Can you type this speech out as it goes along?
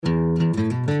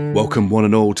Welcome one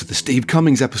and all to the Steve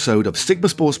Cummings episode of Sigma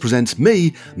Sports presents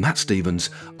me, Matt Stevens,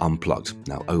 Unplugged.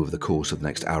 Now, over the course of the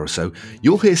next hour or so,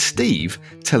 you'll hear Steve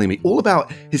telling me all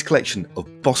about his collection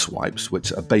of Boss wipes,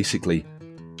 which are basically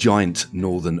giant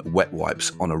northern wet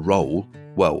wipes on a roll.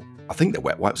 Well, I think they're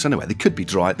wet wipes anyway. They could be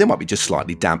dry. They might be just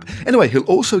slightly damp. Anyway, he'll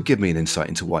also give me an insight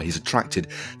into why he's attracted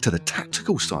to the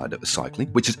tactical side of cycling,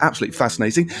 which is absolutely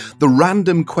fascinating. The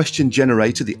random question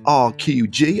generator, the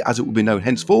RQG, as it will be known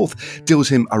henceforth, deals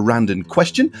him a random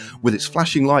question with its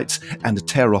flashing lights and a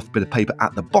tear-off bit of paper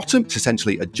at the bottom. It's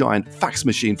essentially a giant fax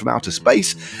machine from outer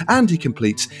space, and he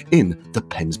completes in the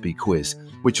Pensby quiz,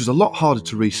 which was a lot harder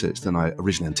to research than I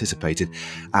originally anticipated,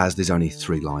 as there's only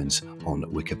 3 lines on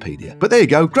Wikipedia. But there you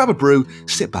go, grab a brew,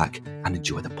 sit back and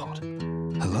enjoy the pod.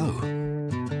 Hello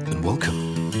and welcome.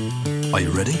 Are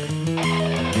you ready?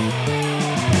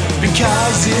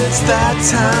 Because it's that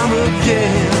time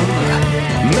again.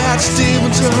 Matt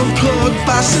Stevens Unplugged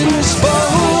by Sigma Sports.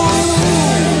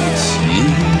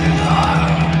 Yeah.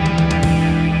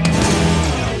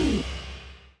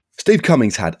 Steve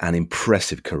Cummings had an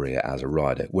impressive career as a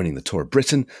rider, winning the Tour of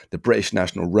Britain, the British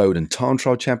National Road and Time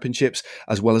Trial Championships,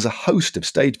 as well as a host of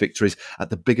stage victories at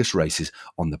the biggest races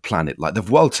on the planet, like the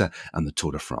Vuelta and the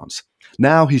Tour de France.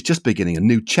 Now he's just beginning a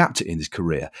new chapter in his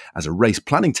career as a race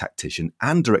planning tactician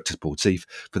and director sportif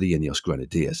for the Ineos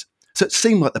Grenadiers. So it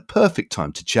seemed like the perfect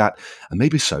time to chat and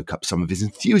maybe soak up some of his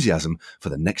enthusiasm for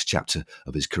the next chapter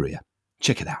of his career.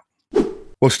 Check it out.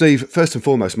 Well, Steve, first and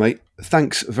foremost, mate,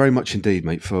 thanks very much indeed,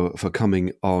 mate, for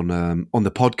coming on the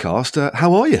podcast.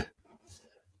 How are you?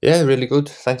 Yeah, really good.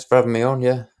 Thanks for having me on.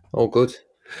 Yeah, all good.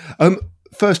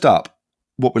 First up,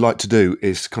 what we like to do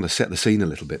is kind of set the scene a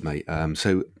little bit, mate.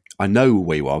 So I know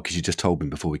where you are because you just told me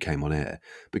before we came on air.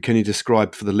 But can you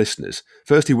describe for the listeners,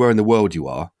 firstly, where in the world you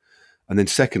are, and then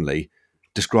secondly,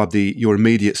 describe your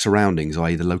immediate surroundings,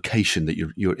 i.e., the location that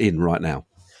you're in right now?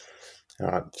 All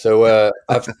right. So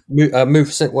I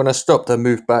moved when I stopped. I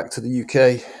moved back to the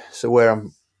UK. So where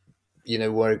I'm,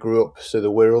 where I grew up. So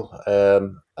the Wirral,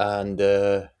 and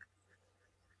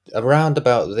around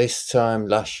about this time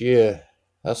last year,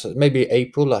 that's maybe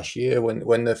April last year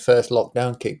when the first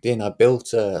lockdown kicked in. I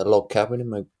built a log cabin in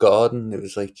my garden. It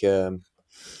was like to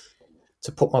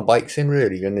put my bikes in,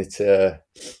 really, and it's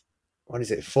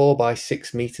 4 by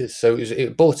 6 meters. So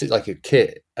it bought it like a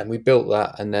kit, and we built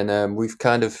that. And then we've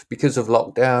kind of, because of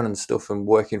lockdown and stuff and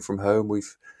working from home,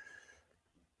 we've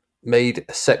made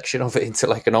a section of it into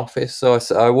like an office. So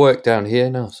I work down here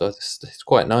now. So it's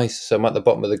quite nice. So I'm at the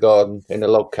bottom of the garden in a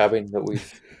log cabin that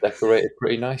we've decorated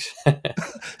pretty nice.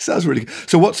 Sounds really good.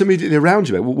 So what's immediately around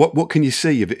you? What can you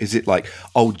see? Is it like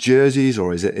old jerseys,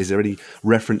 or is there any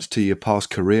reference to your past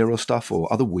career or stuff,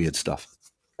 or other weird stuff?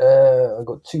 I've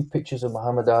got 2 pictures of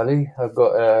Muhammad Ali. I've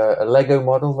got a Lego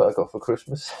model that I got for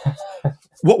Christmas.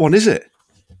 What one is it?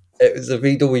 It was a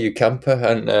VW camper,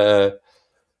 and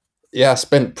I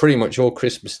spent pretty much all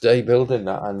Christmas Day building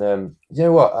that. And you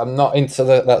know what? I'm not into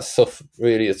that stuff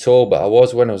really at all, but I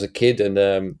was when I was a kid, and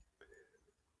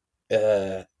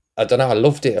I don't know. I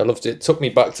loved it. It took me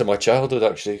back to my childhood,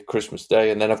 actually, Christmas Day.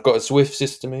 And then I've got a Zwift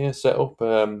system here set up.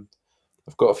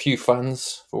 I've got a few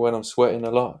fans for when I'm sweating a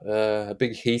lot, a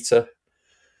big heater,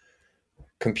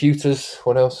 computers,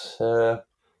 what else? My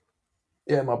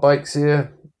bike's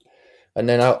here. And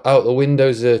then out the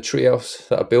window's a treehouse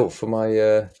that I built for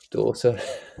my daughter,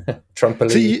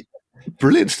 trampoline.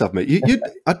 Brilliant stuff, mate.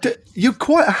 You're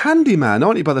quite a handyman,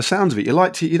 aren't you, by the sounds of it? You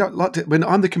don't like to, when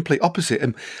I'm the complete opposite,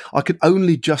 and I could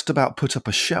only just about put up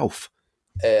a shelf.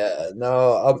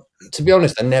 No, to be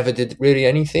honest, I never did really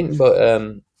anything,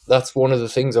 but that's one of the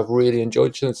things I've really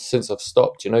enjoyed since I've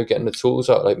stopped, getting the tools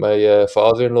out. Like my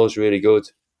father-in-law's really good.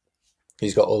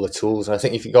 He's got all the tools. And I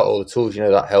think if you got all the tools,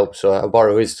 that helps. So I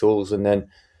borrow his tools, and then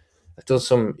I've done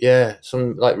some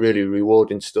like really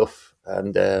rewarding stuff.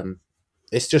 And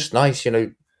it's just nice,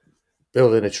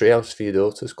 building a treehouse for your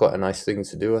daughter is quite a nice thing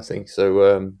to do, I think.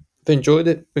 So I've enjoyed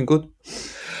it. Been good.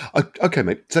 Okay,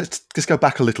 mate. So let's just go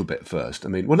back a little bit first. I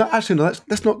mean, let's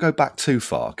not go back too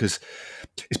far, because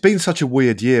it's been such a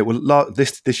weird year. Well,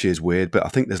 this year's weird, but I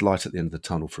think there's light at the end of the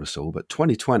tunnel for us all. But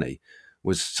 2020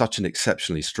 was such an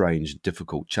exceptionally strange,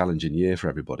 difficult, challenging year for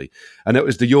everybody. And it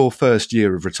was your first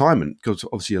year of retirement, because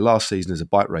obviously your last season as a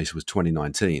bike racer was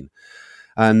 2019.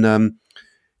 And,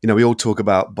 we all talk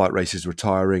about bike racers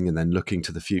retiring and then looking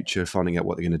to the future, finding out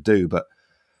what they're going to do. But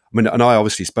I mean, and I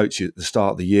obviously spoke to you at the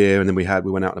start of the year, and then we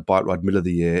went out on a bike ride middle of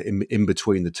the year in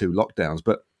between the 2 lockdowns.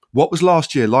 But what was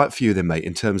last year like for you then, mate,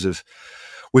 in terms of,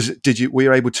 were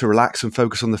you able to relax and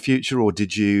focus on the future, or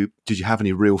did you have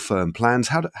any real firm plans?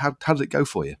 How did it go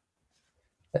for you?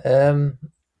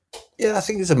 Yeah, I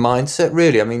think it's a mindset,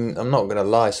 really. I mean, I'm not going to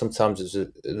lie. Sometimes it's a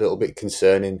little bit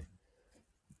concerning.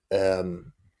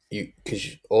 You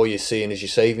because all you're seeing is your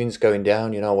savings going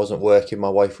down. I wasn't working. My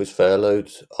wife was furloughed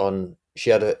on. She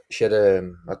had a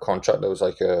contract that was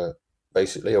like a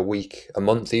basically a week, a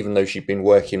month, even though she'd been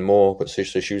working more. But so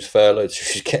she was furloughed, so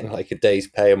she's getting like a day's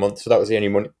pay a month. So that was the only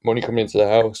money coming into the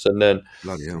house. And then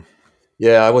Bloody hell.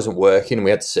 yeah, I wasn't working, and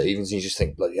we had savings. And you just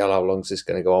think, bloody hell, how long is this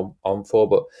going to go on for?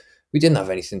 But we didn't have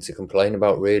anything to complain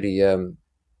about, really.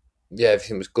 Yeah,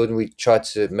 everything was good, and we tried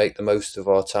to make the most of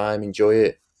our time, enjoy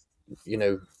it. You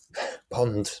know,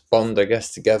 bond, I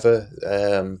guess, together.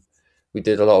 We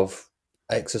did a lot of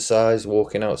exercise,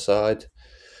 walking outside,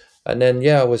 and then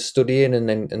yeah, I was studying, and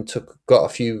then got a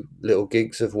few little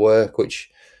gigs of work, which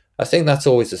I think that's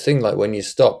always the thing. Like when you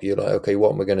stop, you're like, okay,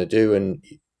 what am I going to do?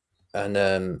 And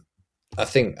I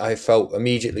think I felt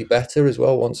immediately better as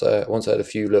well once I had a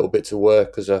few little bits of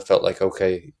work, because I felt like,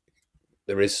 okay,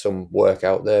 there is some work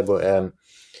out there, but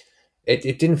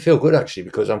it didn't feel good actually,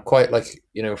 because I'm quite like,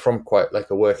 from quite like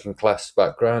a working class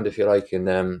background, if you like,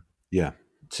 and Yeah.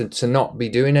 to not be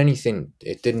doing anything,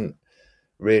 it didn't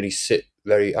really sit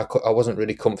very. I wasn't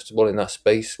really comfortable in that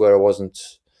space where I wasn't.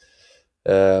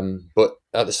 But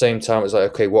at the same time, it's like,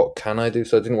 okay, what can I do?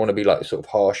 So I didn't want to be like sort of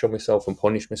harsh on myself and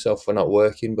punish myself for not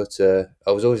working, but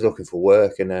I was always looking for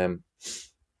work, and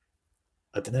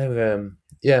I don't know.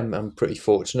 Yeah, I'm pretty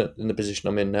fortunate in the position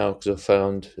I'm in now, because I've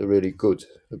found a good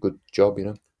job.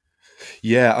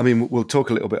 Yeah, I mean, we'll talk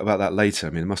a little bit about that later.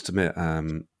 I mean, I must admit,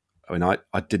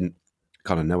 I didn't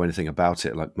kind of know anything about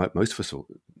it. Like most of us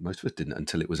didn't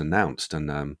until it was announced.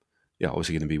 And yeah,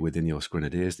 obviously going to be with Ineos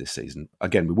Grenadiers this season.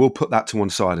 Again, we will put that to one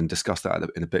side and discuss that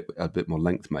in a bit more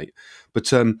length, mate. But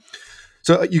so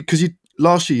because you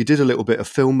last year you did a little bit of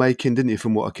filmmaking, didn't you?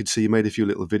 From what I could see, you made a few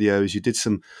little videos. You did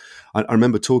some. I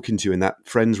remember talking to you in that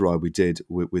Friends ride we did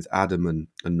with Adam and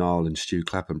Niall and Stu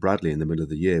Clapp and Bradley in the middle of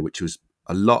the year, which was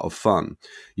a lot of fun.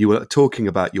 You were talking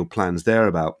about your plans there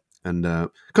and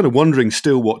kind of wondering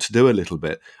still what to do a little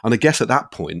bit. And I guess at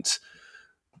that point,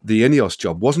 the Ineos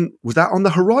job was that on the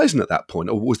horizon at that point,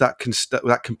 or was that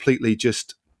completely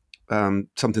just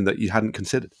something that you hadn't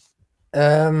considered?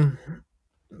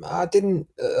 I didn't.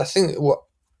 I think what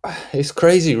it's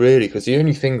crazy, really, because the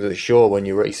only thing that's sure when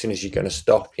you're racing is you're going to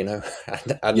stop. And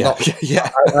Yeah, not. yeah.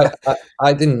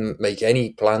 I didn't make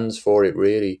any plans for it,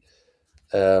 really.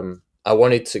 I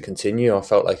wanted to continue. I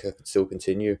felt like I could still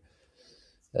continue.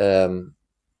 Um,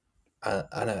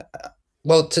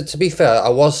 well, to be fair, I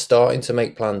was starting to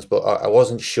make plans, but I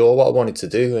wasn't sure what I wanted to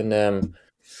do, and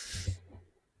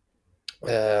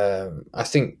I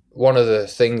think one of the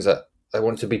things that I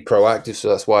wanted to be proactive, so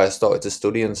that's why I started to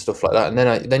study and stuff like that.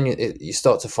 And then you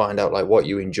start to find out like what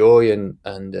you enjoy, and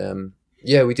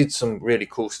yeah, we did some really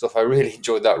cool stuff. I really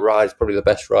enjoyed that ride. It's probably the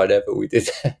best ride ever we did.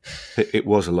 It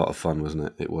was a lot of fun, wasn't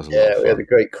it? It was a lot Yeah, of we had fun. a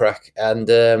great crack,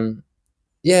 and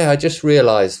yeah, I just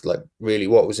realised like really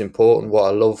what was important, what I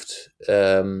loved,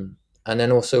 and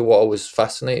then also what I was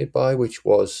fascinated by, which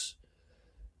was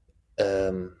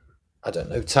um, I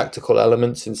don't know, tactical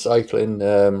elements in cycling,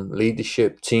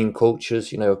 leadership, team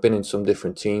cultures. I've been in some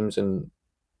different teams and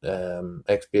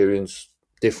experienced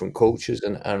different cultures,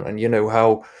 and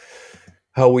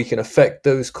how we can affect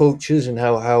those cultures, and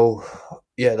how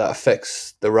yeah, that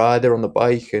affects the rider on the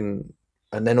bike, and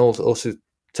then also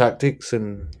tactics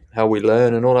and how we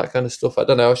learn and all that kind of stuff. I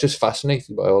don't know. I was just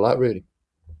fascinated by all that, really.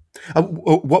 At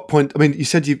what point? I mean, you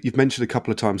said you've mentioned a couple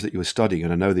of times that you were studying,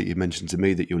 and I know that you mentioned to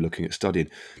me that you were looking at studying.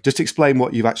 Just explain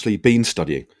what you've actually been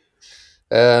studying.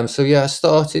 So yeah, I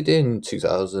started in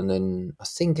 2000 and I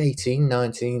think 18,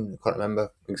 19. I can't remember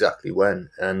exactly when.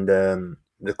 And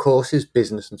the course is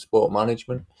business and sport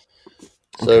management.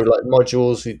 So Okay. like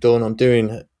modules we've done, I'm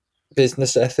doing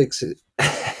business ethics.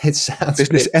 It sounds a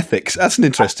Business bit, ethics. That's an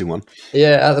interesting one.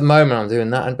 yeah. At the moment, I'm doing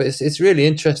that, but it's really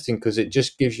interesting because it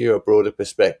just gives you a broader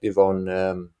perspective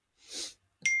on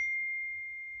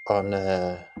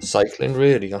cycling,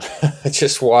 really, on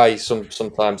just why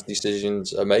sometimes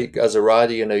decisions are made as a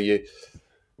rider.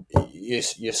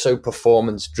 You're so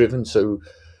performance driven, so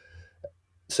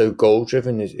goal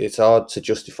driven. It's hard to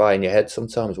justify in your head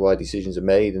sometimes why decisions are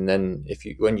made, and then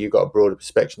when you've got a broader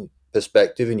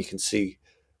perspective, and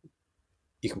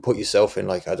you can put yourself in,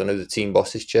 like, I don't know, the team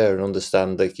boss's chair, and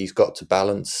understand like he's got to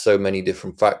balance so many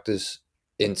different factors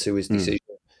into his Mm. decision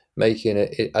making.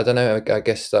 I don't know. I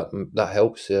guess that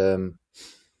helps.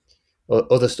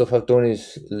 Other stuff I've done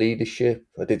is leadership.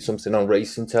 I did something on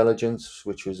race intelligence,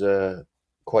 which was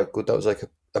quite good. That was like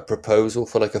a proposal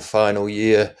for like a final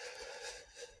year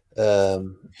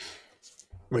um,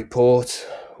 report.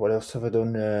 What else have I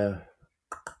done?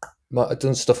 I've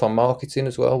done stuff on marketing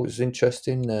as well, which was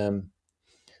interesting.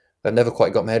 I never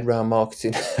quite got my head around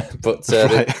marketing, but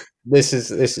Right. this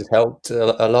has helped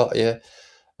a lot, yeah.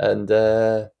 And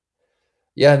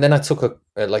yeah, and then I took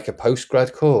a post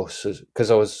grad course because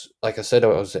I was, like I said, I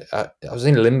was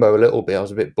in limbo a little bit. I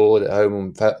was a bit bored at home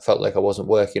and felt like I wasn't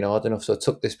working hard enough. So I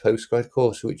took this post grad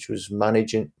course, which was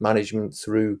management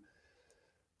through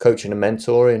coaching and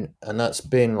mentoring, and that's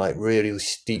been like really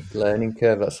steep learning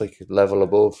curve. That's like a level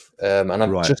above, and I've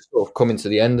Right. just sort of coming to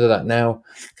the end of that now.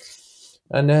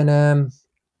 And then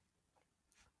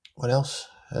what else?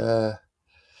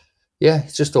 Yeah,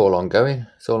 it's just all ongoing.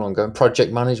 It's all ongoing.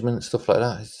 Project management, stuff like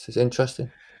that. It's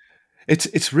interesting.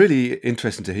 It's really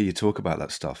interesting to hear you talk about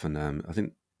that stuff, and I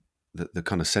think the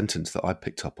kind of sentence that I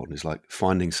picked up on is like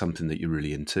finding something that you're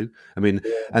really into. I mean,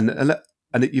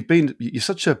 you're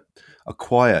such a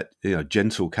quiet,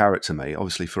 gentle character, mate.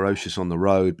 Obviously ferocious on the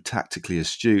road, tactically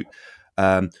astute.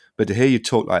 But to hear you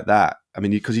talk like that, I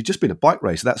mean, because you've just been a bike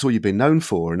racer, that's all you've been known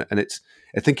for, and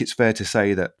I think it's fair to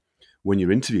say that when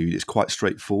you're interviewed, it's quite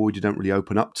straightforward. You don't really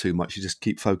open up too much. You just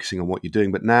keep focusing on what you're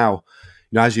doing. But now,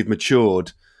 as you've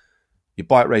matured, your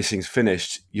bike racing's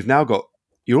finished.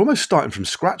 You're almost starting from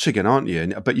scratch again, aren't you?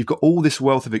 But you've got all this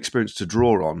wealth of experience to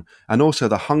draw on, and also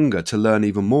the hunger to learn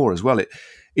even more as well.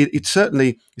 It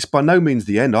certainly, it's by no means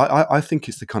the end. I think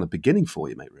it's the kind of beginning for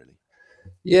you, mate. Really.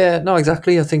 Yeah, no,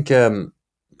 exactly. I think there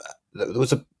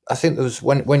was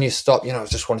when you stop, I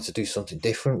just wanted to do something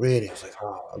different. Really, I was like,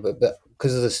 oh, but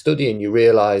because of the studying, you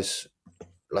realise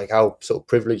like how sort of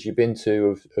privileged you've been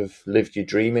to have lived your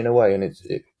dream in a way, and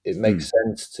it makes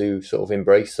sense to sort of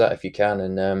embrace that if you can.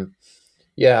 And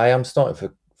yeah, I am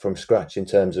starting from scratch in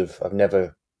terms of I've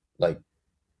never like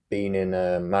been in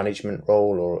a management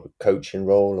role or a coaching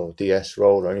role or DS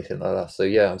role or anything like that. So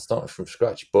yeah, I'm starting from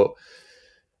scratch, but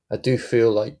I do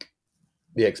feel like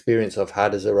the experience I've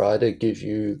had as a rider gives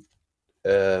you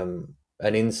an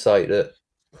insight that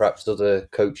perhaps other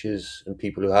coaches and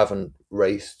people who haven't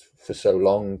raced for so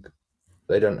long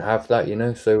they don't have that.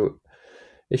 So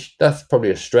that's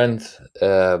probably a strength,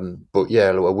 but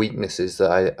yeah, a weakness is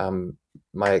that I am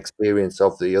my experience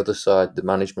of the other side, the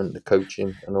management, the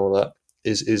coaching, and all that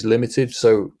is limited.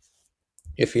 So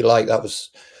if you like, that was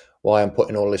why I'm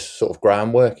putting all this sort of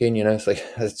groundwork in. It's like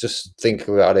I just think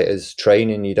about it as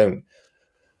training.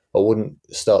 I wouldn't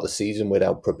start the season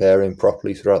without preparing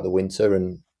properly throughout the winter,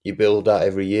 and you build that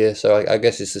every year. So I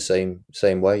guess it's the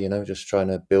same way, just trying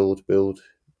to build,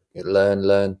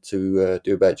 learn to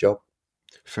do a better job.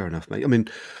 Fair enough, mate. I mean,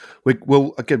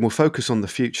 we'll focus on the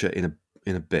future in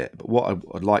a bit. But what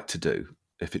I'd like to do,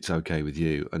 if it's okay with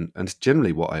you, and it's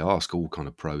generally what I ask all kind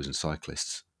of pros and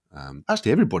cyclists,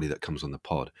 actually everybody that comes on the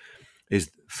pod,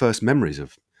 is first memories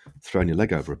of throwing your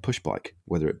leg over a push bike,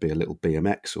 whether it be a little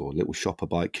BMX or a little shopper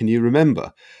bike. Can you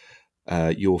remember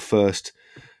your first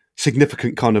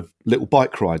significant kind of little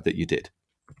bike ride that you did?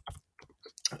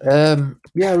 Yeah,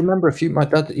 I remember a few. My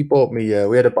dad, he bought me.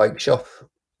 We had a bike shop.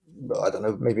 I don't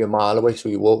know, maybe a mile away. So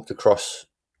we walked across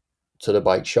to the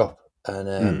bike shop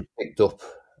and picked up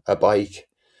a bike,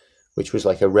 which was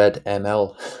like a red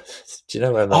ML. Do you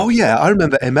know ML? Oh yeah, I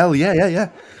remember ML.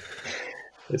 Yeah.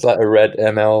 It's like a red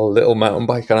ML little mountain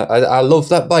bike, and I love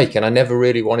that bike. And I never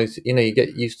really wanted to. You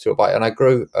get used to a bike, and I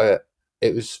grew.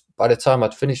 It was by the time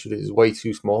I'd finished with it, it was way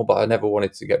too small. But I never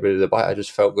wanted to get rid of the bike. I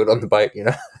just felt good on the bike,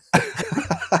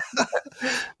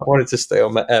 I wanted to stay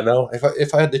on my ML.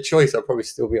 If I had the choice, I'd probably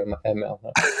still be on my ML.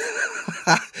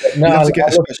 No, I loved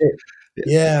it.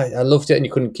 Yeah, I loved it, and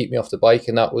you couldn't keep me off the bike.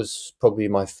 And that was probably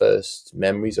my first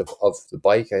memories of the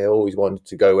bike. I always wanted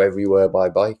to go everywhere by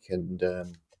bike and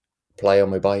play on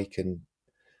my bike and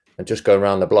just go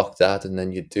around the block, Dad. And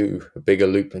then you'd do a bigger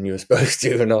loop than you were supposed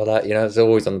to, and all that. It's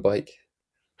always on the bike.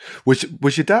 Was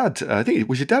your dad? I think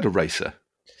was your dad a racer?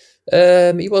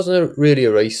 He wasn't really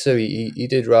a racer. He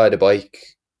did ride a bike,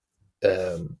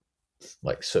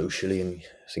 like socially, and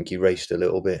I think he raced a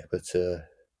little bit. But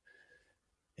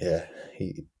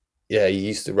he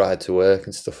used to ride to work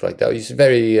and stuff like that. He's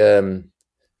very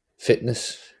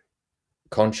fitness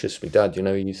conscious. My dad, he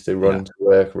used to run to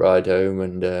work, ride home,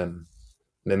 and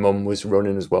my mum was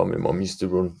running as well. My mum used to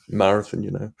run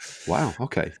marathon. Wow.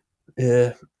 Okay.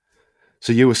 Yeah.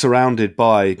 So you were surrounded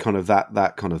by kind of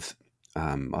that kind of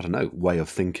I don't know, way of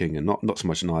thinking, and not so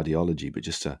much an ideology, but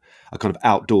just a kind of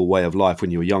outdoor way of life.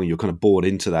 When you were young, you were kind of born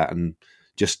into that and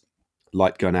just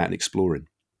liked going out and exploring.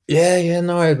 Yeah,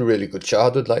 no, I had a really good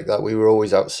childhood like that. We were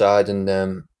always outside,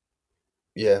 and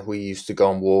we used to go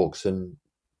on walks and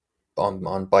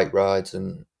on bike rides,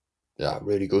 and yeah,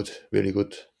 really good.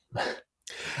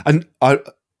 And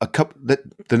a couple.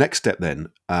 The next step then,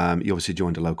 you obviously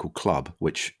joined a local club,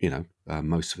 which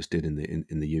most of us did in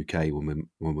the UK when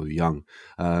we were young.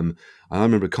 And I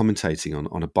remember commentating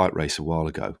on a bike race a while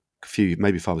ago,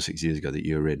 maybe 5 or 6 years ago, that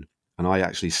you were in, and I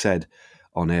actually said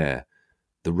on air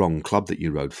the wrong club that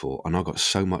you rode for, and I got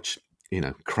so much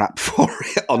crap for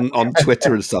it on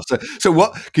Twitter and stuff. So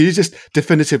what can you just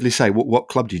definitively say? What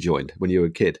club you joined when you were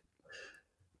a kid?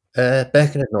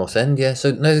 Beckenham at North End, yeah.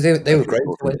 So no, they were great.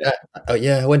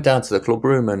 I went down to the club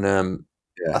room, and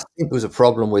I think there was a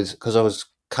problem because I was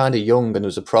kind of young, and there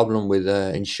was a problem with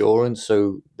insurance.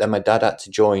 So then my dad had to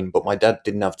join, but my dad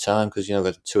didn't have time because I've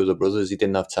got 2 other brothers. He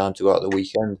didn't have time to go out the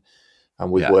weekend, and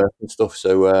with work and stuff.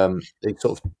 So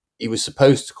he was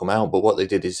supposed to come out, but what they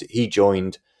did is he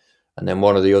joined, and then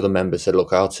one of the other members said,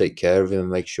 "Look, I'll take care of him and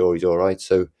make sure he's all right."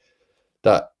 So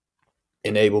that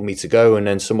enabled me to go, and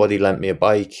then somebody lent me a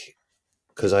bike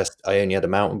because I only had a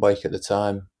mountain bike at the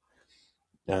time,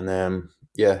 and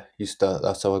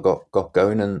that's how I got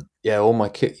going. And all my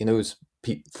kit, was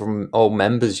from old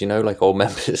members, like old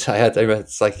members. I had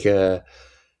it's like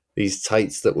these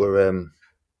tights that were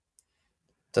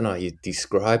don't know how you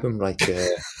describe them, like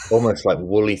almost like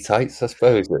woolly tights, I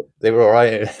suppose. They were all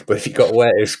right, but if you got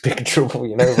wet, it was big trouble,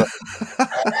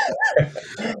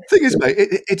 Thing is, mate,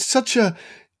 it's such a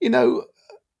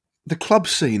the club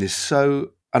scene is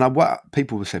so, and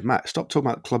people will say, Matt, stop talking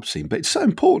about the club scene, but it's so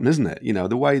important, isn't it?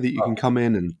 The way that you can come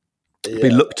in and be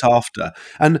looked after.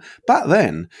 And back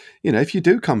then, if you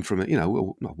do come from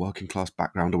not working class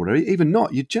background or whatever, even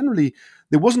not,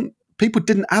 people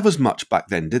didn't have as much back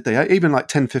then, did they? Even like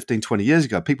 10, 15, 20 years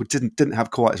ago, people didn't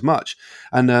have quite as much.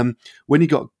 And when you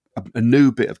got a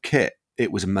new bit of kit,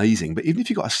 it was amazing. But even if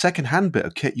you got a second-hand bit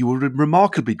of kit, you were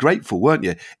remarkably grateful, weren't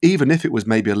you? Even if it was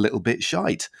maybe a little bit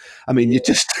shite. I mean, you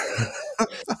just...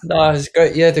 No, it's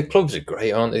great. Yeah, the clubs are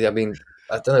great, aren't they? I mean,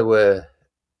 I don't know where...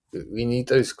 We need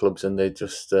those clubs, and they're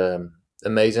just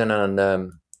amazing.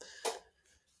 And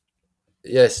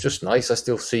it's just nice. I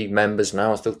still see members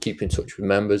now. I still keep in touch with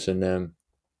members, and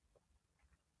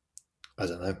I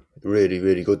don't know, really,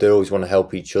 really good. They always want to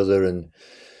help each other, and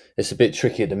it's a bit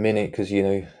tricky at the minute because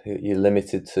you're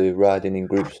limited to riding in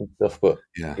groups and stuff. But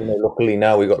luckily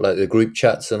now we got like the group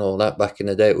chats and all that. Back in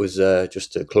the day, it was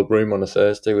just a club room on a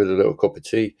Thursday with a little cup of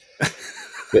tea.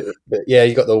 but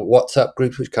you got the WhatsApp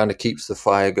group, which kind of keeps the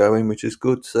fire going, which is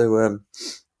good. So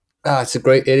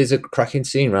it is a cracking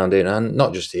scene around here, and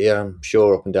not just here. I'm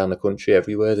sure up and down the country,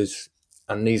 everywhere. These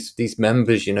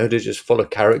members, they're just full of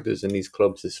characters in these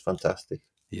clubs. It's fantastic.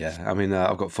 Yeah, I mean,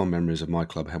 I've got fond memories of my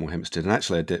club, Hemel Hempstead, and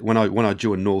actually, I did when I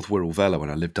joined North Wirral Vela when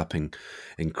I lived up in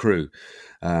Crewe.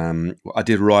 I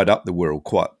did ride up the Wirral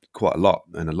quite a lot,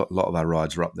 and a lot of our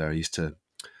rides were up there. I used to.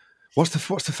 What's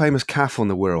the famous calf on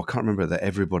the Wirral? I can't remember that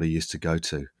everybody used to go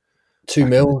to. 2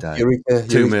 Mills.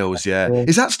 2 Mills, yeah.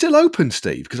 Is that still open,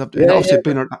 Steve? Because I've been.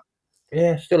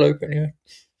 Yeah, still open. Yeah.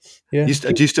 Yeah.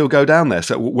 Do you still go down there?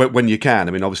 So when you can,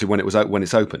 I mean, obviously when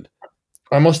it's opened.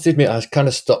 I must admit, I kind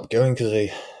of stopped going because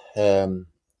I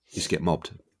used to get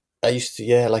mobbed. I used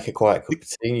to, like a quiet cup of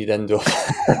tea, you'd end up.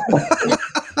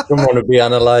 Don't want to be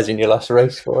analysing your last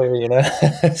race for you,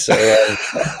 So,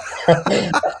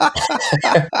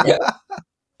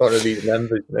 one of these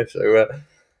members, So,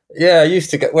 I used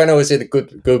to get when I was in a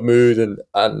good mood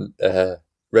and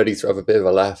ready to have a bit of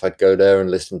a laugh. I'd go there and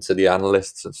listen to the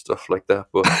analysts and stuff like that,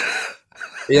 but.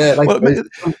 Yeah,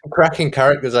 cracking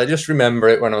characters. I just remember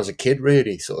it when I was a kid,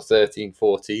 really, sort of 13,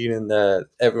 14, and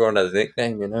everyone had a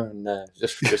nickname, and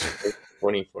just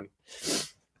funny.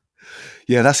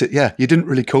 Yeah, that's it. Yeah, you didn't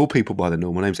really call people by their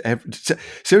normal names.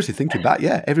 Seriously, thinking back,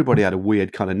 everybody had a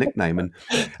weird kind of nickname,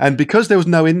 and because there was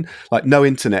no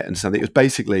internet and something, it was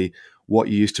basically what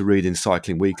you used to read in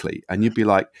Cycling Weekly, and you'd be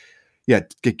like. Yeah,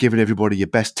 giving everybody your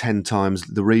best 10 times,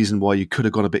 the reason why you could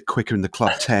have gone a bit quicker in the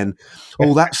Club 10,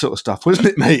 all that sort of stuff, wasn't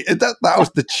it, mate? That was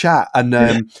the chat, and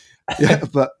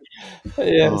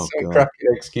some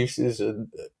cracking excuses, and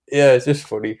it's just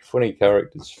funny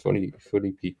characters, funny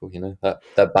people,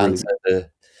 that banter,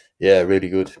 really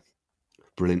good,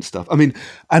 brilliant stuff. I mean,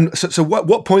 and so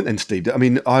what point then, Steve? I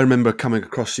mean, I remember coming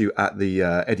across you at the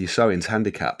Eddie Sowins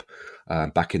handicap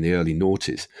back in the early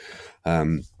noughties,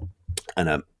 and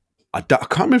I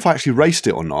can't remember if I actually raced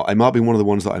it or not. It might have been one of the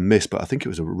ones that I missed, but I think it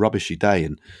was a rubbishy day,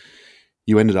 and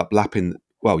you ended up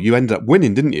you ended up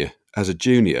winning, didn't you, as a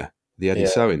junior, the Eddie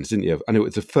Sowins, didn't you? And it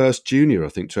was the first junior, I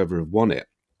think, to ever have won it.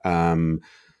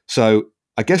 So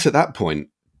I guess at that point,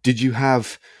 did you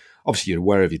have, obviously you're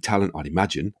aware of your talent, I'd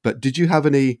imagine, but did you have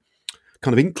any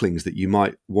kind of inklings that you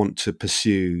might want to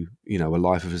pursue, a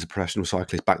life as a professional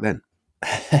cyclist back then?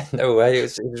 No way. It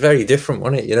was very different,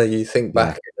 wasn't it? You think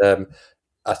back,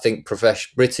 I think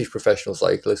British professional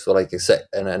cyclists were like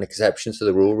an exception to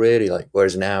the rule, really. Like,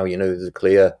 whereas now, there's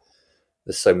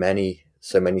so many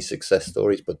success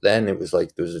stories, but then it was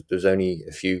like there was only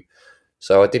a few.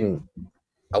 So I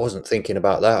wasn't thinking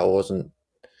about that. I wouldn't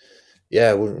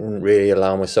really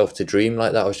allow myself to dream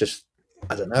like that. I was just,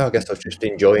 I don't know. I guess I was just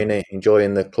enjoying it,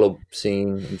 enjoying the club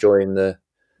scene, enjoying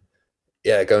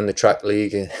going the track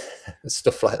league and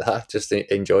stuff like that. Just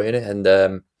enjoying it, and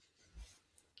then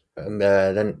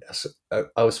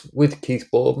I was with Keith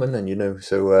Boardman, and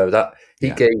that he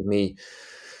gave me,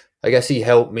 I guess he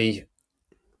helped me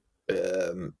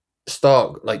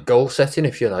start like goal setting,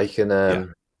 if you like,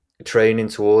 and training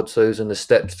towards those and the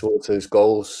steps towards those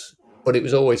goals. But it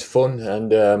was always fun,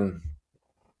 and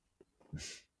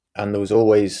there was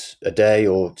always a day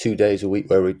or 2 days a week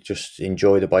where we just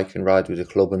enjoy the bike and ride with the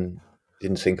club and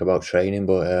didn't think about training.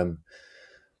 But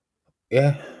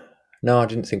no, I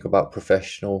didn't think about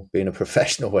being a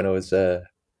professional when I was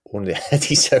one of the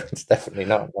Eddie Sevens. Definitely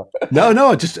not. No, I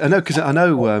know because I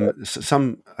know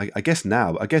some. I guess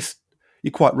now,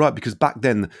 you're quite right, because back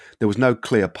then there was no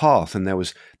clear path, and there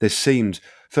seemed,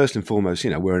 first and foremost,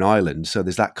 we're an island, so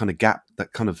there's that kind of gap,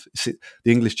 that kind of,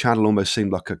 the English Channel almost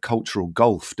seemed like a cultural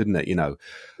gulf, didn't it?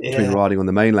 Between riding on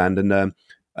the mainland, and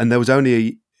there was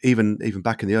only, even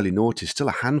back in the early noughties, still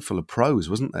a handful of pros,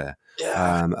 wasn't there?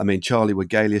 Yeah. I mean, Charlie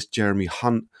Wegelius, Jeremy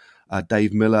Hunt,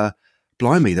 Dave Miller.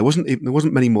 Blimey, there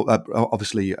wasn't many more.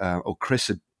 Obviously, or Chris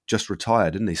had just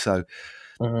retired, didn't he? So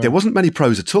there wasn't many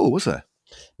pros at all, was there?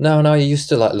 No. I used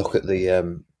to like look at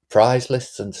the prize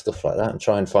lists and stuff like that, and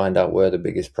try and find out where the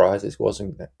biggest prizes was,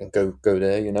 and go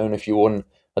there. And if you won,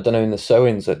 I don't know, in the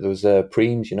sewings, there was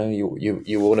preems.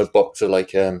 You won a box of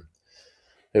like they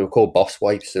were called Boss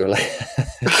Wipes. They were like.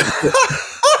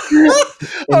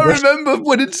 I remember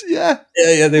when it's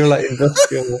they were like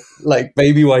industrial, like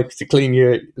baby wipes to clean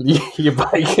your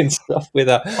bike and stuff with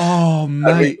that. Oh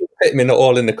mate, I fit them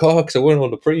all in the car because I won all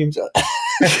the preems.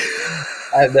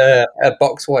 And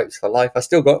box wipes for life. I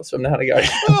still got some now to go.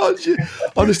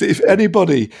 Honestly, if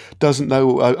anybody doesn't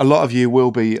know, a lot of you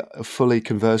will be fully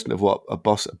conversant of what a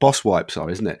boss wipes are,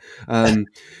 isn't it?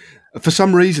 For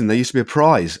some reason, there used to be a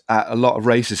prize at a lot of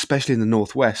races, especially in the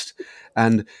Northwest,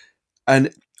 and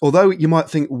although you might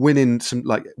think winning some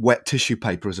like wet tissue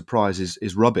paper as a prize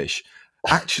is rubbish,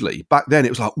 actually back then it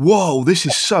was like, whoa, this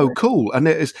is so cool. And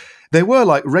they were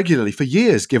like regularly for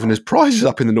years given as prizes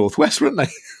up in the Northwest, weren't they?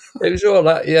 It was all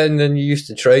that, and then you used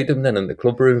to trade them then in the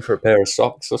club room for a pair of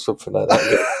socks or something like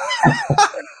that.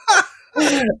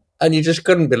 And you just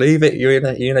couldn't believe it. You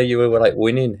were like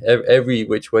winning every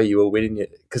which way you were winning it,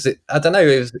 because I don't know,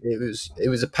 it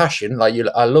was a passion. Like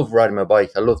I love riding my bike.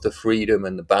 I love the freedom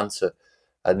and the banter.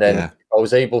 And then I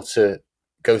was able to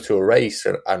go to a race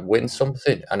and win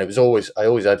something, and I always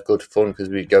had good fun because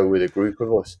we'd go with a group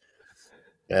of us.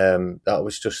 That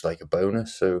was just like a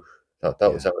bonus. So that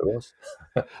was how it was.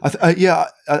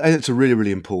 It's a really,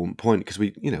 really important point, because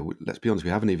let's be honest,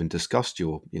 we haven't even discussed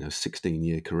your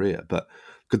 16-year career, but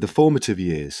the formative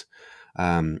years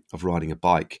of riding a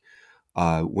bike,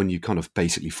 when you kind of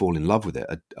basically fall in love with it,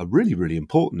 are really, really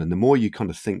important. And the more you kind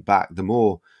of think back, the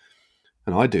more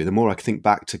I think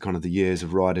back to kind of the years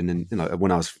of riding, and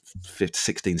when I was 15,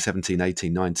 16, 17,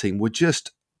 18, 19, it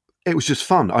was just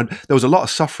fun. There was a lot of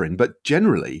suffering, but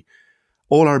generally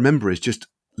all I remember is just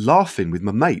laughing with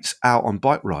my mates out on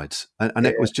bike rides, and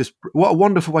it was just, what a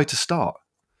wonderful way to start.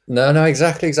 No,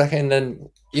 exactly. And then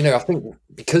I think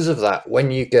because of that, when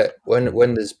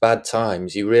there's bad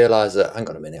times, you realise that, hang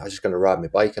on a minute, I'm just going to ride my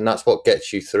bike, and that's what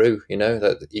gets you through.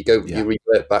 That you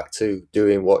revert back to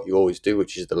doing what you always do,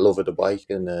 which is the love of the bike,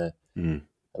 and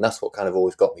that's what kind of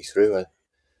always got me through.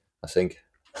 I think.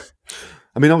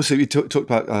 I mean, obviously, we talked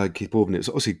about Keith Boardman. It's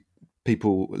obviously,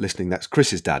 people listening, that's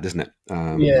Chris's dad, isn't it?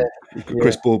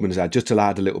 Chris Boardman's dad, just to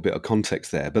add a little bit of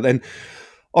context there. But then,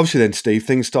 obviously, Steve,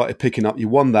 things started picking up. You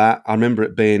won that. I remember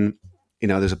it being,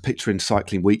 there's a picture in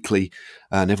Cycling Weekly,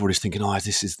 and everybody's thinking,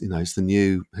 this is, it's the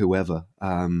new whoever.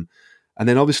 And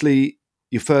then, obviously,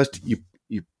 you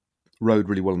rode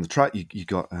really well on the track. You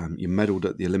got you medalled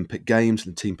at the Olympic Games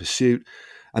in team pursuit,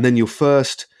 and then your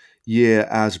first year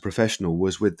as a professional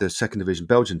was with the second division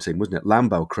Belgian team, wasn't it?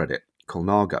 Lambel Credit,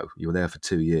 Colnago. You were there for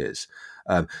 2 years.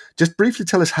 Just briefly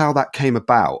tell us how that came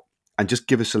about, and just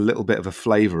give us a little bit of a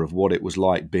flavour of what it was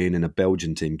like being in a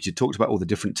Belgian team. Because you talked about all the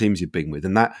different teams you've been with,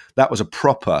 and that was a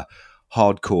proper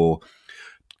hardcore,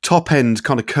 top end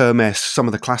kind of Kermesse, some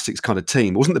of the classics kind of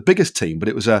team. It wasn't the biggest team, but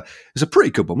it was a pretty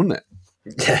good one, wasn't it?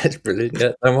 Yeah, it's brilliant.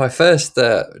 Yeah. And my first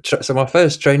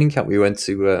training camp, we went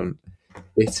to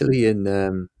Italy in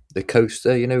the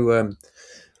Costa.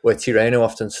 where Tirreno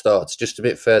often starts, just a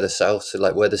bit further south, so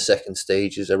like where the second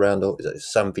stage is around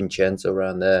San Vincenzo,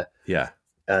 around there. Yeah.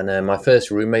 And my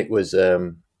first roommate was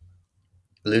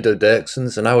Ludo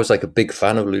Dirksen's, and I was like a big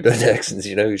fan of Ludo Dirksen's.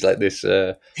 You know, he's like this.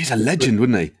 He's a legend,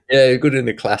 wasn't he? Yeah, good in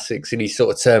the classics, and he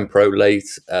sort of turned pro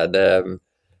late, and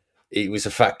he was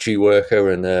a factory worker,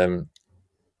 and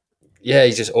yeah,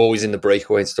 he's just always in the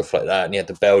breakaway and stuff like that. And he had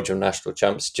the Belgium national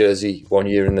champs jersey one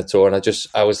year in the tour, and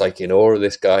I was like in awe of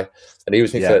this guy, and he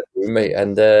was my first roommate.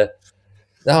 And no,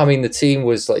 I mean the team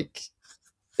was like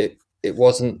it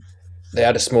wasn't. They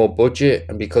had a small budget,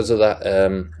 and because of that,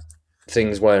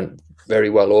 things weren't very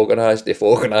well organised, if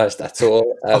organised at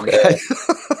all. And, okay.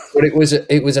 but it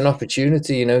was an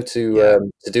opportunity, you know, to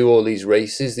do all these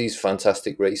races, these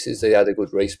fantastic races. They had a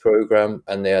good race program,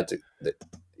 and they had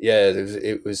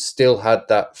it was still had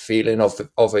that feeling of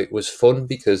it was fun,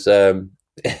 because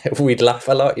we'd laugh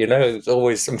a lot, you know. It was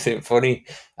always something funny,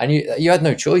 and you had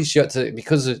no choice. You had to,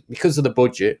 because of the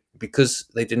budget, because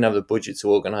they didn't have the budget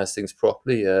to organise things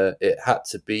properly. It had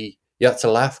to be. You had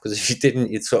to laugh, because if you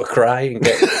didn't, you'd sort of cry and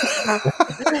get.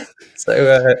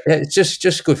 So it's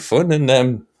just good fun,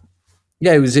 and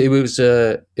it was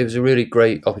a really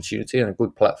great opportunity and a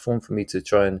good platform for me to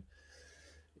try and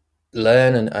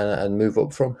learn and move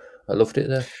up from. I loved it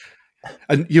there.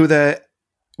 And you were there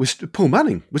with Paul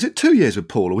Manning. Was it 2 years with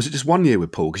Paul, or was it just 1 year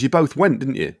with Paul? Because you both went,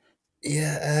 didn't you?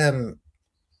 Yeah,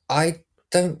 I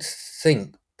don't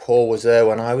think Paul was there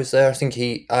when I was there. I think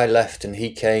I left and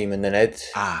he came, and then Ed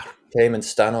came, and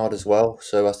Stannard as well.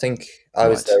 So I think I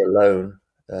was there alone,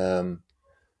 and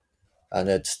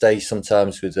I'd stay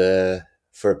sometimes with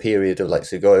for a period of like,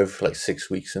 so go over for like 6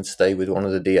 weeks and stay with one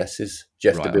of the DSs,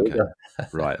 Jeff de Builder. Okay.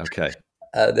 Right, okay.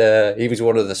 And he was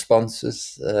one of the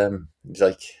sponsors. He's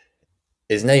like,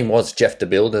 his name was Jeff de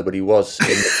Builder, but he was in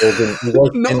the building. He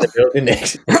was in the building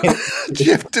next.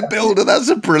 Jeff de Builder, that's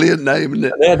a brilliant name, isn't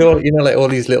it? They had all, like all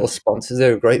these little sponsors. They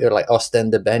were great. They're like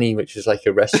Ostender Benny, which is like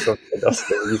a restaurant in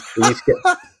Ostender. We used to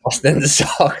get Ostender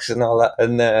socks and all that,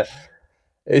 and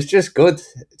it's just good.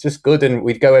 And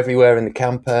we'd go everywhere in the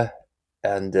camper,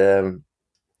 and there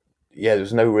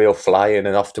was no real flying,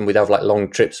 and often we'd have like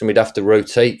long trips, and we'd have to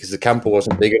rotate because the camper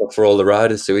wasn't big enough for all the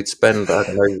riders. So we'd spend, I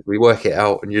don't know, we work it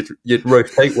out, and you'd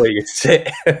rotate where you'd sit.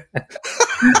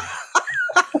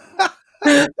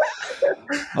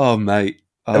 Oh, mate.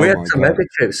 Oh, and we had some epic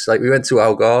trips. Like we went to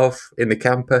Algarve in the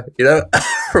camper, you know.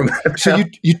 So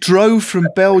you drove from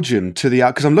Belgium to the,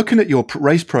 because I'm looking at your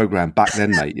race program back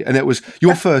then, mate, and it was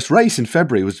your first race in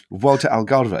February was Vuelta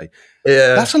Algarve.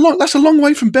 Yeah, that's a long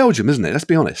way from Belgium, isn't it? Let's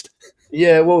be honest.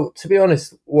 Yeah, well, to be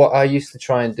honest, what I used to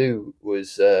try and do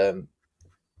was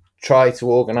try to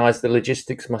organise the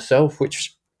logistics myself,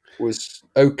 which was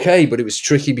okay, but it was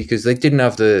tricky because they didn't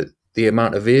have the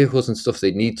amount of vehicles and stuff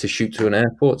they need to shoot to an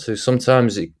airport. So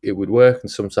sometimes it would work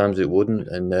and sometimes it wouldn't.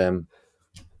 And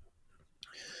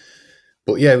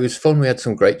but yeah, it was fun. We had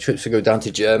some great trips to go down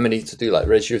to Germany to do like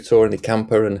Reggio Tour in the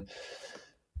camper, and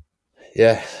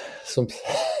yeah,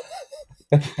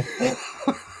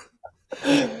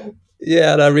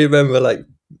 yeah, and I remember, like,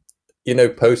 you know,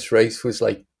 post race was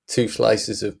like 2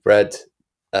 slices of bread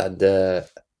and a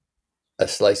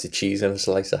slice of cheese and a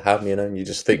slice of ham, you know, and you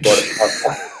just think, what?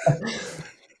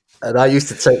 And I used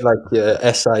to take like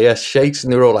SIS shakes,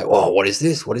 and they were all like, "Whoa, what is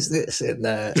this? What is this?" And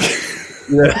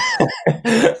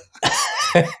yeah.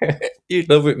 You'd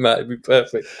love it, Matt. It'd be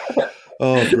perfect.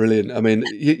 Oh, brilliant! I mean,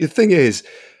 the thing is,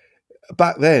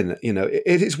 back then, you know,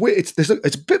 it's weird. It's a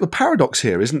bit of a paradox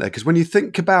here, isn't there? Because when you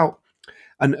think about,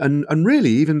 and really,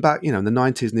 even back, you know, in the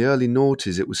 90s and the early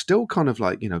noughties, it was still kind of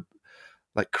like, you know,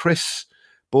 like Chris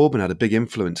Boardman had a big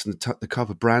influence in the type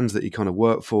of brands that he kind of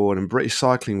worked for, and British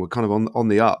cycling were kind of on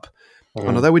the up. Mm.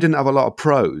 And although we didn't have a lot of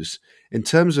pros in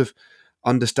terms of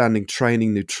understanding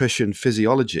training, nutrition,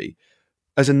 physiology,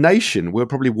 as a nation, we were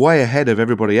probably way ahead of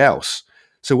everybody else.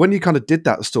 So when you kind of did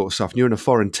that sort of stuff and you're in a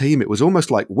foreign team, it was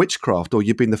almost like witchcraft, or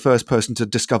you've been the first person to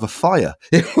discover fire.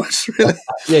 It was really...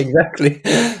 Yeah, exactly.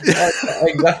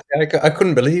 Exactly. I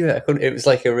couldn't believe it. It was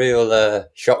like a real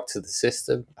shock to the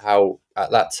system, how,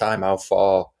 at that time, how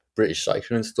far British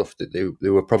cycling and stuff, that they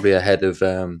were probably ahead of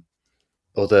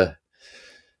other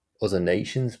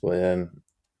nations. But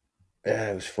yeah,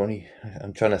 it was funny.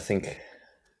 I'm trying to think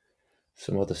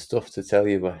some other stuff to tell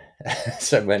you, but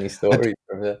so many stories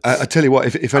from there. I tell you what,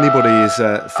 if anybody is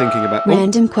thinking about...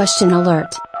 Random question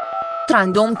alert.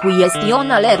 Random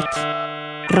question alert.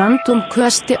 Random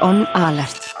question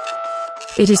alert.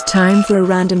 It is time for a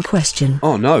random question.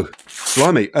 Oh no,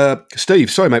 blimey,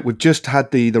 Steve! Sorry, mate. We've just had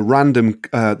the random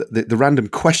the random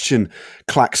question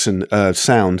klaxon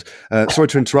sound. Sorry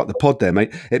to interrupt the pod there,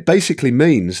 mate. It basically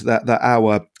means that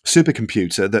our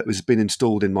supercomputer that has been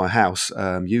installed in my house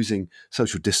using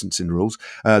social distancing rules.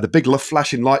 The big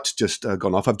flashing light's just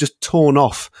gone off. I've just torn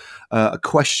off a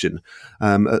question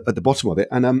at the bottom of it,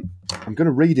 and I'm going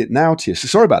to read it now to you. So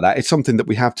sorry about that. It's something that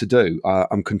we have to do.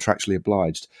 I'm contractually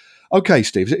obliged. Okay,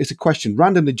 Steve, it's a question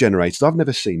randomly generated. I've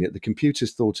never seen it. The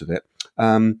computer's thought of it.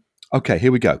 Okay,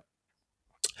 here we go.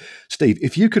 Steve,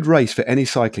 if you could race for any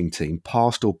cycling team,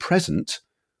 past or present,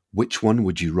 which one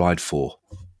would you ride for?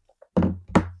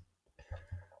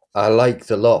 I like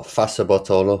the lot Fassa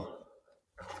Bortolo.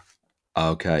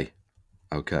 Okay.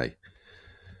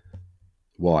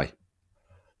 Why?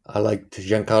 I liked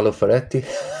Giancarlo Ferretti.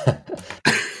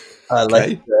 I Okay.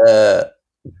 like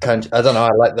I don't know.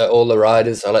 I like all the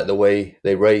riders. I like the way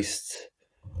they raced.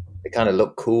 They kind of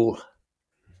look cool.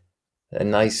 A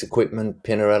nice equipment,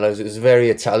 Pinarellos. It was very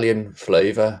Italian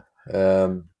flavour.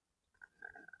 Yeah,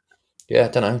 I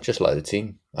don't know. Just like the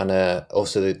team, and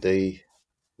also they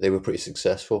were pretty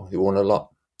successful. They won a lot.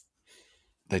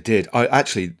 They did. I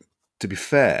actually, to be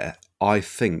fair, I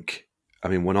think. I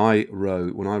mean, when I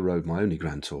rode my only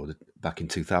Grand Tour back in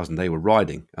 2000, they were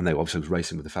riding, and they obviously was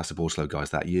racing with the Fassa Bortolo guys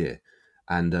that year,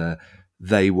 and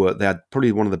they had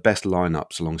probably one of the best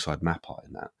lineups alongside Mapai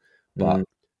in that, but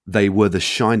they were the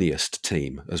shiniest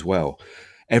team as well.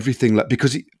 Everything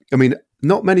because I mean,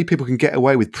 not many people can get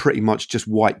away with pretty much just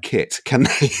white kit, can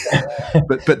they?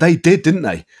 but they did, didn't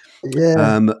they?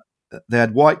 Yeah. They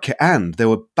had white kit, and they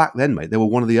were back then, mate. They were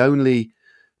one of the only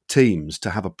teams to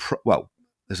have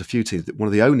there's a few teams, one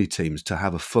of the only teams to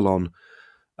have a full-on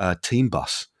team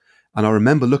bus. And I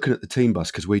remember looking at the team bus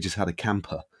because we just had a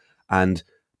camper and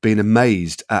being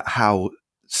amazed at how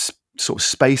sort of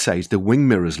space age the wing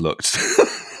mirrors looked.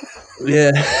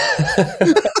 Yeah.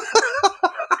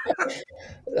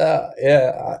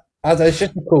 Yeah. It's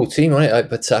just a cool team, right? Like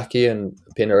Pataki and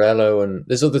Pinarello, and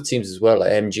there's other teams as well.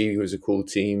 Like MG was a cool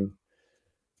team.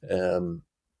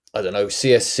 I don't know,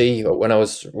 CSC. When I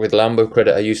was with Lambo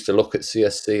Credit, I used to look at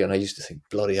CSC and I used to think,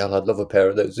 bloody hell, I'd love a pair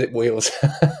of those zip wheels.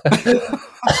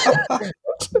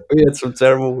 We had some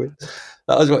terrible wheels.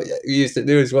 That was what we used to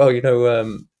do as well. You know,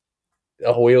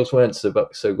 our wheels weren't so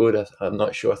good. I'm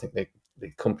not sure. I think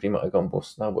the company might have gone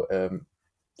bust now, but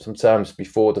sometimes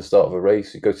before the start of a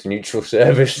race, you go to neutral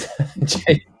service and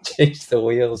change the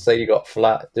wheels. Say you got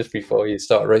flat just before you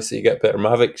start racing, you get a pair of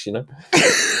Mavics, you know.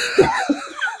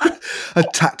 A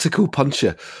tactical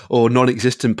puncher or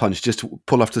non-existent punch, just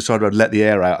pull off to the side road, let the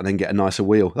air out, and then get a nicer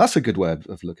wheel. That's a good way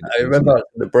of looking at it. I remember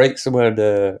the break somewhere,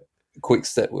 the Quick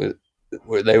Step, where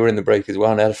they were in the break as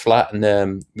well, and they had a flat.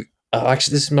 And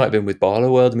actually, this might have been with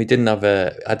Barlow World, and I didn't have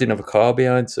a car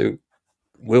behind, so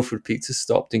Wilfred Pizza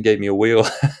stopped and gave me a wheel.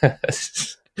 I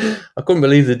couldn't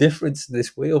believe the difference in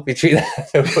this wheel between the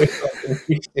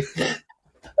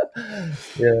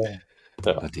wheel. Yeah.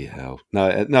 Bloody hell.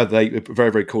 No, they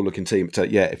very, very cool looking team. So,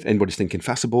 yeah, if anybody's thinking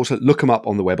Fassa Bortolo, look them up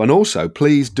on the web. And also,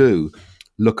 please do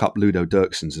look up Ludo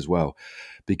Dirksons as well.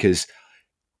 Because,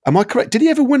 am I correct? Did he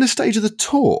ever win a stage of the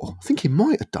Tour? I think he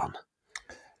might have done.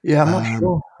 Yeah, I'm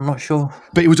not sure.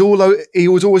 But he was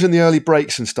always in the early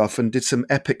breaks and stuff and did some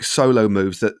epic solo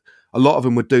moves that a lot of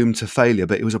them were doomed to failure.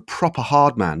 But he was a proper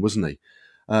hard man, wasn't he?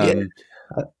 Yeah.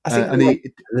 I think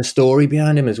the story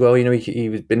behind him as well. You know,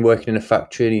 he's been working in a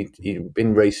factory and he'd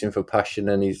been racing for passion,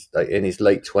 and he's like in his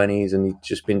late 20s, and he'd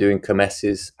just been doing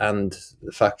comesses and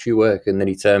the factory work, and then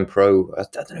he turned pro. I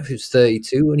don't know if he was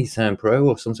 32 when he turned pro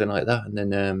or something like that, and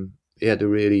then he had a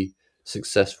really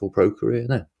successful pro career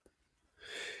there.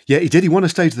 Yeah, he did. He won a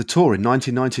stage of the Tour in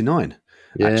 1999.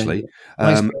 Actually,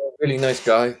 really nice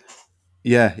guy.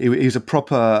 Yeah, he was a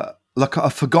proper, like a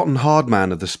forgotten hard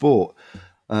man of the sport.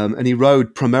 And he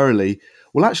rode primarily,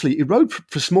 he rode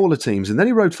for smaller teams, and then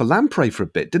he rode for Lamprey for a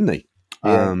bit, didn't he?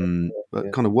 Kind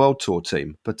of world tour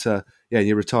team. But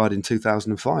he retired in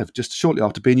 2005, just shortly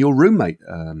after being your roommate,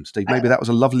 Steve. Maybe that was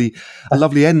a lovely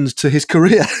end to his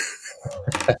career.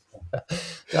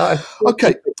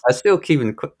 Okay. I still keep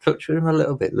in touch with him a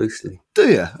little bit loosely.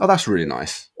 Do you? Oh, that's really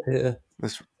nice. Yeah.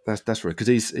 That's right, because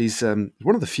he's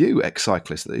one of the few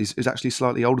ex-cyclists that is actually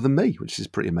slightly older than me, which is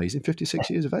pretty amazing. 56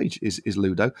 years of age is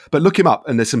Ludo. But look him up,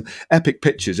 and there's some epic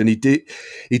pictures, and he did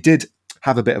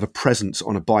have a bit of a presence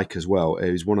on a bike as well.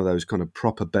 He was one of those kind of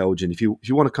proper Belgian. If you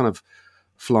want a kind of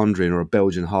Flandrian or a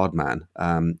Belgian hard man,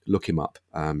 look him up,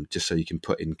 just so you can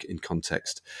put in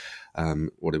context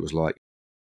what it was like.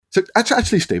 So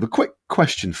actually, Steve, a quick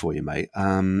question for you, mate,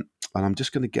 and I'm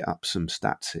just going to get up some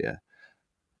stats here.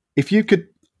 If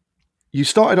you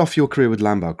started off your career with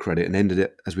Lambo Credit and ended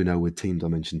it, as we know, with Team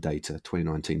Dimension Data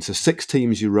 2019. So 6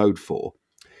 teams you rode for.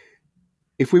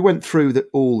 If we went through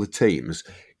all the teams,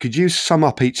 could you sum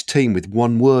up each team with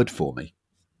one word for me?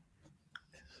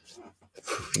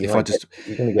 If I just,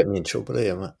 You're going to get me in trouble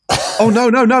here, man. oh no,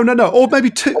 or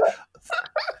maybe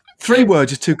 3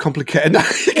 words is too complicated.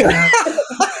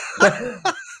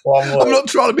 One word. I'm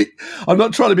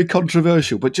not trying to be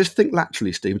controversial, but just think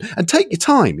laterally, Stephen, and take your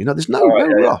time. There's no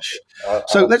rush.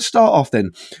 So let's start off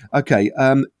then. Okay,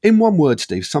 in one word,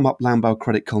 Steve, sum up Lambau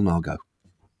Credit Colnago.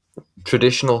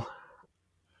 Traditional.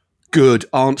 Good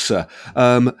answer.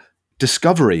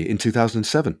 Discovery in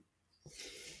 2007.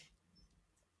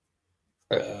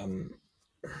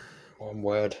 One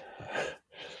word.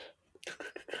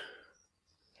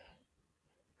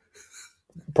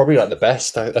 Probably like the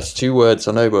best. That's 2 words,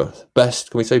 I know, but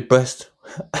best. Can we say best?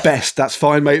 Best. That's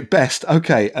fine, mate. Best.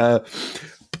 Okay.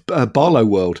 Barlow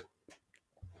World.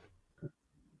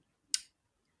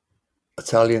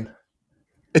 Italian.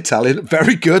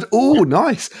 Very good. Oh,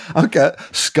 nice. Okay.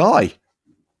 Sky.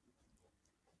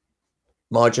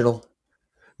 Marginal.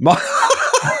 Marginal.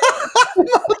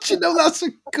 That's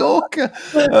a corker.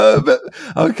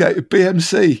 Okay.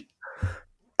 BMC.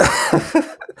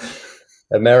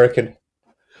 American.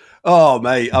 Oh,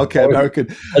 mate. Okay, American.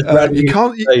 As Bradley,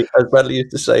 You as Bradley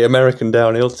used to say, American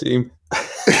downhill team.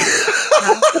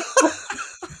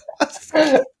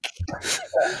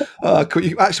 We'll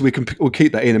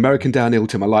keep that in. American downhill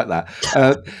team. I like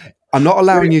that. I'm not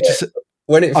allowing you to.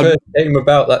 When it first came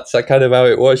about, that's kind of how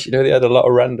it was. They had a lot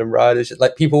of random riders.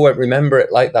 Like, people won't remember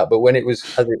it like that, but when it was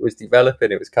as it was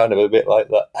developing, it was kind of a bit like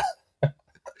that.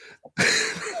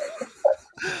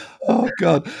 Oh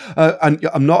God! And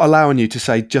I'm not allowing you to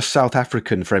say just South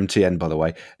African for MTN. By the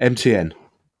way, MTN.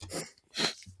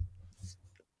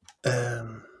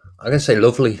 I'm gonna say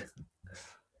lovely.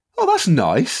 Oh, that's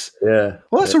nice. Yeah.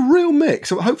 Well, that's a real mix.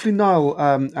 So hopefully Niall,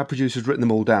 our producer, has written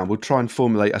them all down. We'll try and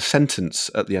formulate a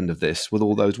sentence at the end of this with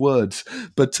all those words.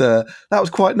 But that was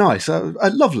quite nice.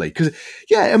 Lovely. Because,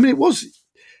 it was...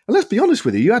 And let's be honest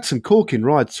with you, you had some corking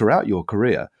rides throughout your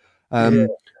career.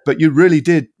 But you really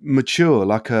did mature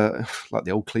like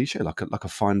the old cliche, like a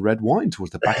fine red wine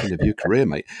towards the back end of your career,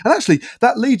 mate. And actually,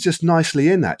 that leads us nicely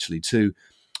in, to I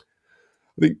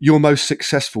think your most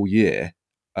successful year,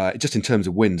 just in terms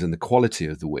of wins and the quality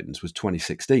of the wins, was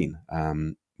 2016,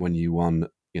 when you won,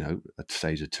 a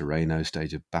stage of Tirreno,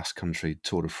 stage of Basque Country,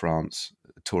 Tour de France,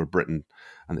 Tour of Britain,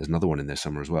 and there's another one in there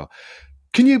somewhere as well.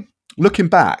 Looking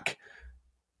back,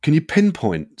 can you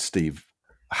pinpoint, Steve,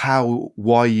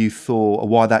 why you thought, or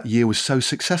why that year was so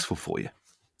successful for you?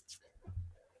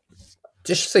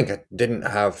 Just think I didn't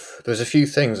have... There's a few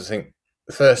things. I think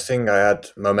the first thing, I had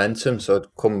momentum, so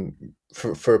I'd come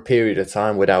for a period of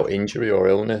time without injury or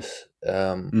illness.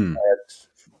 I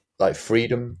had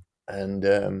freedom, and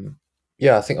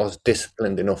I think I was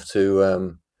disciplined enough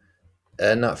to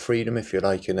earn that freedom, if you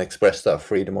like, and express that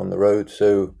freedom on the road.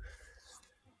 So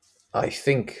I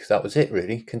think that was it,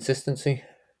 really. Consistency.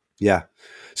 Yeah.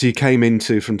 So you came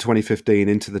from 2015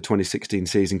 into the 2016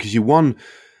 season because you won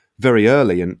very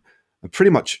early, and pretty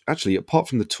much, actually, apart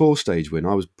from the Tour stage win,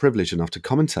 I was privileged enough to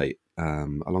commentate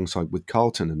alongside with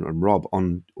Carlton and Rob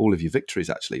on all of your victories,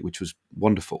 actually, which was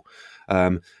wonderful.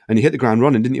 And you hit the ground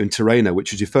running, didn't you, in Tirreno,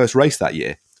 which was your first race that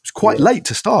year. It was quite late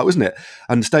to start, wasn't it?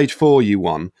 And stage 4 you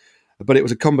won, but it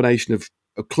was a combination of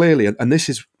clearly, and this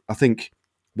is, I think,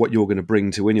 what you're going to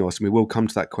bring to Ineos, and we will come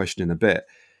to that question in a bit.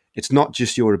 It's not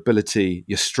just your ability,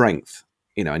 your strength,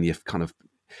 and you've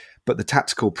but the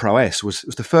tactical prowess was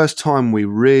the first time we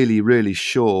really, really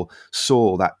saw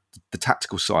that the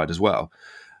tactical side as well.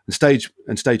 And stage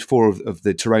 4 of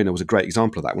the Tirreno was a great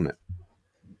example of that, wasn't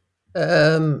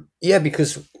it?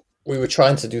 Because we were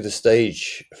trying to do the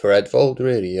stage for Edvald,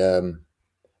 really,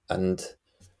 and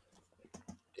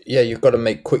you've got to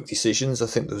make quick decisions. I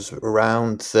think there was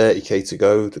around 30k to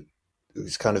go. It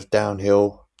was kind of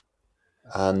downhill.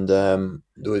 And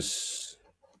there was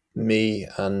me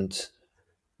and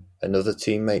another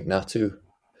teammate, Natu,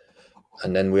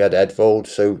 and then we had Edvald.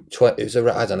 So it was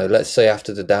I don't know. Let's say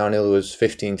after the downhill there was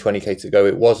 20k to go.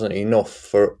 It wasn't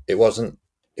enough It was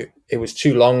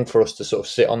too long for us to sort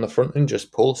of sit on the front and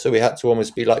just pull. So we had to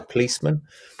almost be like policemen.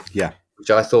 Yeah,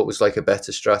 which I thought was like a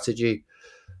better strategy.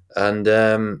 And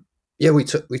we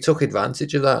took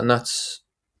advantage of that. And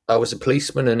I was a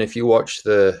policeman, and if you watch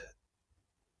we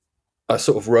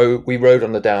rode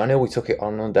on the downhill. We took it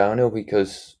on downhill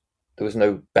because there was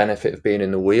no benefit of being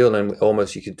in the wheel, and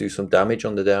almost you could do some damage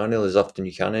on the downhill as often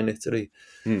you can in Italy.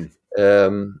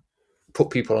 Put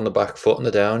people on the back foot on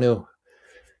the downhill.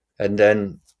 And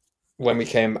then when we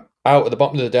came out at the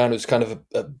bottom of the downhill, it was kind of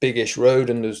a biggish road,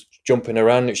 and there was jumping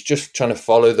around. It's just trying to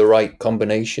follow the right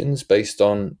combinations based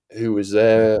on who was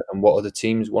there and what other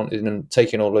teams wanted, and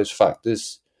taking all those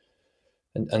factors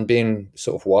and being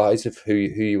sort of wise of who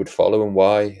you would follow and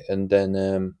why. And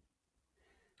then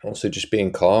also just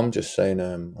being calm, just saying,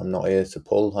 I'm not here to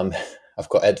pull. I've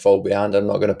got Edvald behind. I'm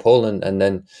not going to pull. And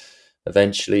then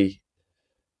eventually,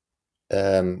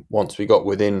 once we got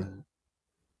within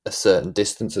a certain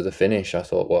distance of the finish, I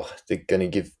thought, well, they're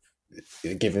going to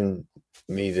giving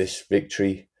me this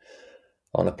victory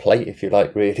on a plate, if you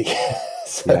like, really.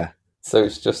 So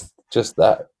it's just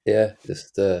that, yeah.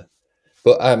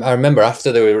 But I remember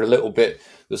after they were a little bit.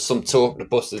 There's some talk. The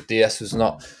boss of the DS was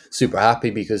not super happy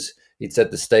because he'd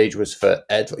said the stage was for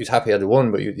Ed. He was happy I'd won,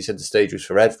 but he said the stage was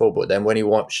for Edvald. But then when he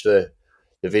watched the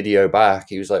video back,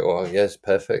 he was like, "Oh, yes,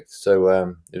 perfect." So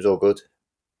it was all good.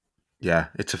 Yeah,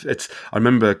 it's. I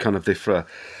remember kind of the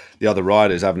other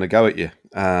riders having a go at you,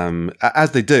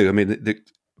 as they do. I mean,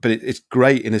 but it's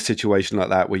great in a situation like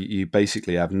that where you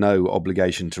basically have no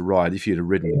obligation to ride. If you'd have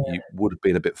ridden, you would have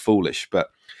been a bit foolish. But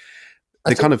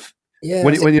they kind of. Yeah,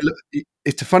 when you look,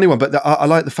 it's a funny one, but I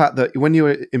like the fact that when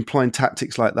you're employing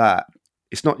tactics like that,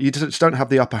 it's not, you just don't have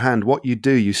the upper hand. What you do,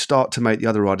 you start to make the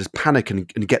other riders panic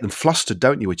and get them flustered,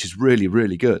 don't you? Which is really,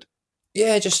 really good.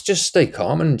 Yeah, just stay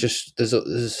calm and just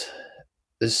there's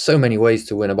so many ways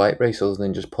to win a bike race other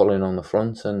than just pulling on the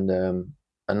front, and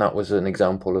that was an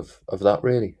example of that,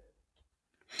 really.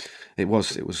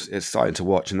 It's exciting to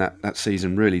watch, and that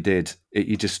season really did.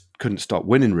 You just couldn't stop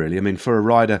winning, really. I mean, for a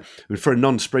rider, for a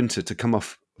non-sprinter to come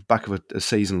off the back of a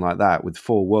season like that with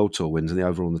 4 World Tour wins and the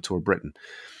overall on the Tour of Britain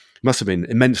must have been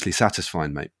immensely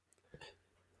satisfying, mate.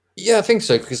 Yeah, I think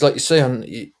so, because like you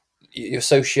say, you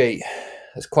associate,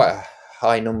 there's quite a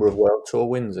high number of World Tour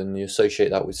wins, and you associate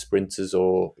that with sprinters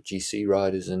or GC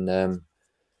riders, and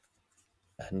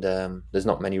there's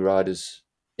not many riders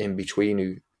in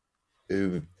between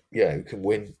who can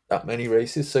win that many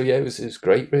races. So yeah, it was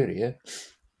great, really. Yeah.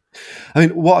 I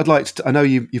mean, what I'd like to, I know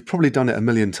you've probably done it a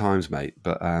million times, mate,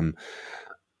 but I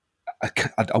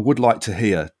would like to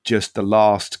hear just the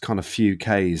last kind of few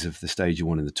Ks of the stage you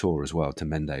won in the Tour as well, to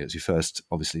Mende. It was your first,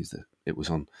 obviously, it was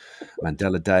on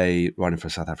Mandela Day, riding for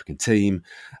a South African team.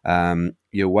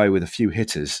 You're away with a few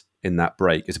hitters in that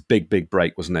break. It's a big, big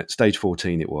break, wasn't it? Stage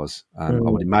 14 it was. I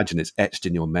would imagine it's etched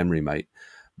in your memory, mate.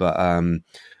 But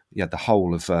you had the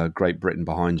whole of Great Britain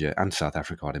behind you, and South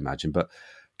Africa, I'd imagine. But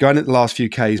going at the last few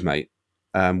Ks, mate,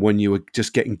 when you were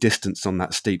just getting distance on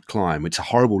that steep climb, it's a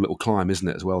horrible little climb, isn't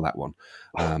it, as well, that one?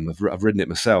 I've ridden it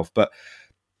myself. But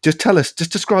just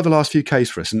describe the last few Ks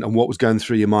for us and what was going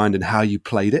through your mind and how you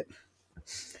played it.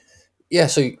 Yeah,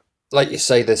 so like you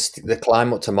say, the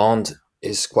climb up to Mende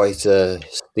is quite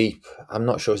steep. I'm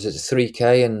not sure, is it a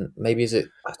 3K and maybe is it,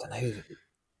 I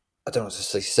don't know,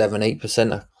 say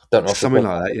 7-8%. I don't know. Something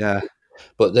like that, yeah.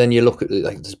 But then you look at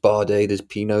like there's Bardet, there's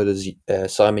Pinot,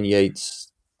 there's Simon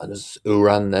Yates, and there's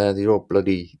Uran there. They're all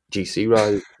bloody GC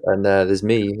riders, and there's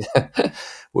me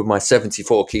with my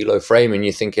 74 kilo frame. And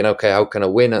you're thinking, okay, how can I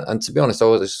win? And to be honest, I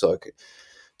was just like,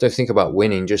 don't think about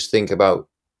winning. Just think about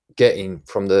getting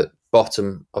from the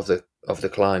bottom of the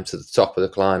climb to the top of the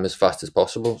climb as fast as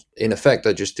possible. In effect,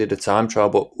 I just did a time trial,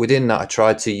 but within that, I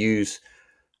tried to use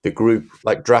the group,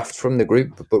 like draft from the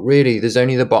group, but really there's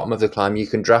only the bottom of the climb you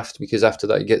can draft, because after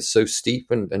that it gets so steep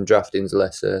and drafting's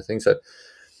less thing. So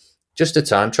just a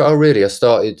time trial, really. I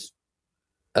started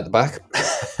at the back.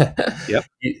 Yep.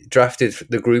 Drafted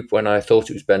the group when I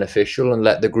thought it was beneficial and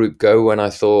let the group go when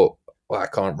I thought, well, I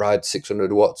can't ride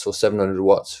 600 watts or 700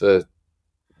 watts for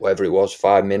whatever it was,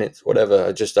 5 minutes, whatever.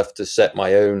 I just have to set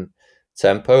my own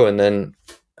tempo, and then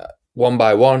one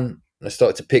by one I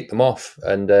started to pick them off,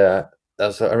 and I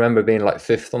remember being like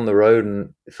 5th on the road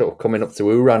and sort of coming up to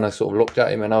Uran. I sort of looked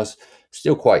at him and I was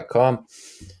still quite calm.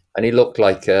 And he looked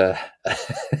like all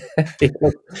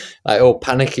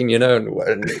panicking,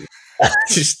 and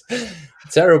just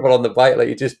terrible on the bike, like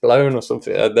you're just blown or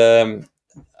something. And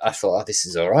I thought, this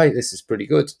is all right. This is pretty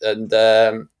good. And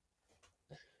I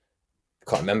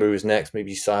can't remember who was next,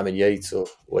 maybe Simon Yates or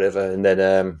whatever. And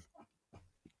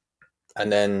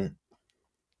then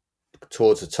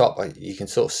towards the top, you can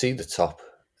sort of see the top,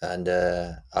 and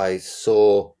I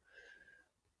saw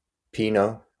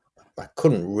Pinot. I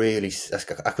couldn't really,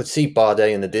 I could see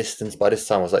Bardet in the distance. By this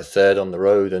time I was like 3rd on the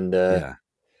road, and and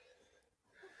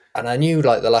I knew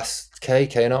like the last K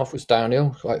and a half was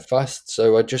downhill quite fast,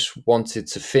 so I just wanted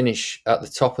to finish at the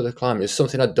top of the climb. It's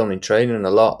something I'd done in training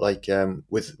a lot, like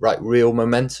with real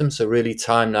momentum. So really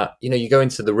time that, you go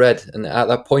into the red, and at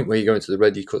that point where you go into the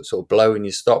red, you could sort of blow and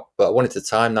you stop. But I wanted to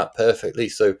time that perfectly,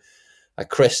 so I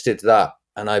crested that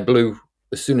and I blew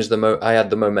as soon as I had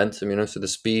the momentum, so the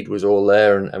speed was all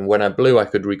there, and when I blew, I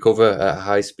could recover at a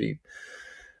high speed.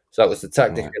 So that was the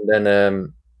tactic. Right. And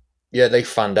then they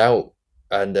fanned out,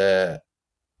 and I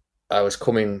was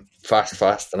coming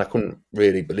fast, and I couldn't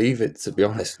really believe it, to be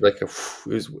honest. Like, it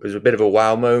was a bit of a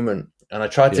wow moment, and I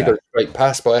tried to go straight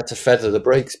past, but I had to feather the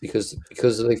brakes because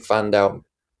they fanned out,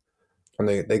 and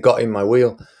they got in my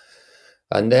wheel.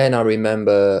 And then I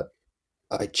remember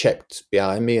I checked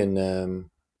behind me, and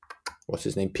what's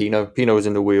his name? Pino was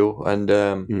in the wheel, and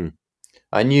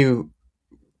I knew,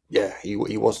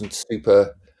 he wasn't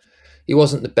super. He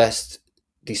wasn't the best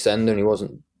descender, and he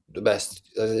wasn't the best.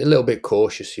 A little bit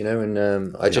cautious, and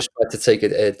I just tried to take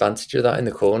advantage of that in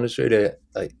the corners. Really,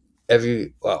 like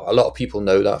a lot of people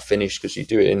know that finish because you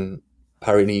do it in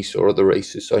Paris-Nice or other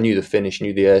races. So I knew the finish,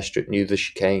 knew the airstrip, knew the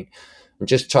chicane, and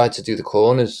just tried to do the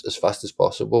corners as fast as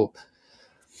possible.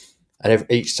 And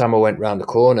each time I went round the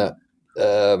corner,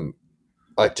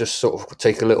 I'd just sort of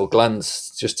take a little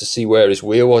glance just to see where his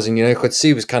wheel was, and I could see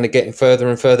he was kind of getting further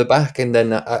and further back. And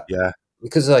then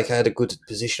because I had a good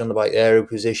position on the bike, aero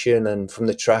position, and from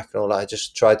the track and all that, I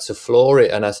just tried to floor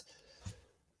it, and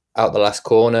out the last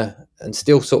corner, and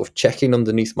still sort of checking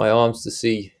underneath my arms to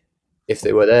see if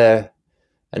they were there.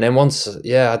 And then once,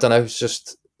 I don't know, it's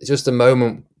just a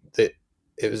moment that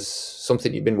it was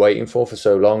something you've been waiting for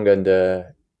so long, and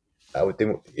I would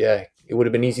think, it would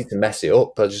have been easy to mess it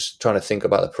up. I was just trying to think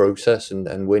about the process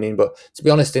and winning. But to be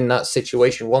honest, in that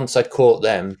situation, once I'd caught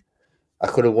them, I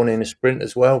could have won in a sprint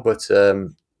as well. But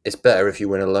it's better if you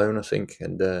win alone, I think.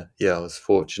 And I was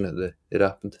fortunate that it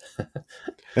happened.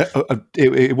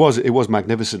 It was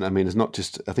magnificent. I mean, it's not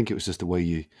just. I think it was just the way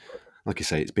you, like you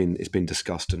say, it's been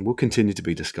discussed and will continue to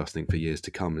be discussed, I think, for years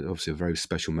to come. It's obviously a very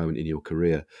special moment in your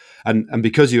career, and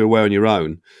because you were away on your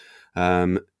own,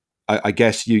 I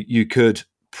guess you could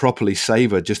properly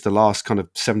savour just the last kind of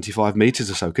 75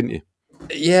 metres or so, couldn't you?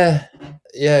 Yeah,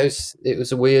 it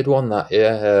was a weird one that.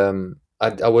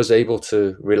 I was able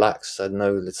to relax. I don't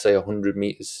know, let's say 100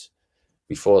 metres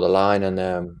before the line,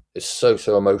 and it's so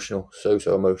emotional, so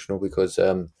emotional because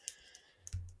on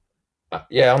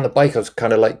the bike I was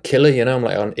kind of like killer, I'm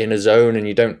like in a zone,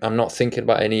 and I'm not thinking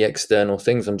about any external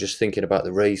things. I'm just thinking about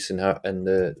the race and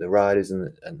the riders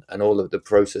and all of the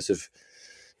process of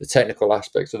the technical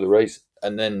aspects of the race.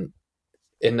 And then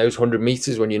in those 100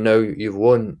 meters, when you know you've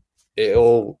won,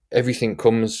 everything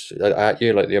comes at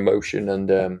you, like the emotion,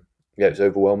 and it's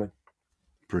overwhelming.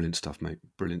 Brilliant stuff, mate.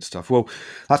 Brilliant stuff. Well,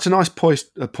 that's a nice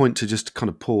point to just kind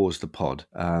of pause the pod,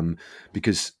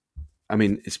 because I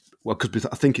mean, because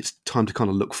I think it's time to kind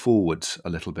of look forwards a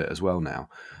little bit as well now,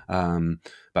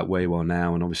 about where you are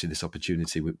now, and obviously this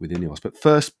opportunity with Ineos. But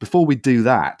first, before we do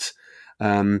that,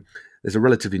 there's a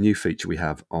relatively new feature we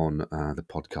have on the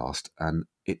podcast, and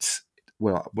it's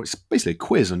basically a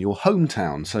quiz on your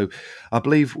hometown. So I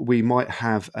believe we might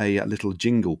have a little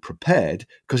jingle prepared,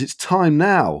 because it's time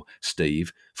now,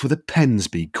 Steve, for the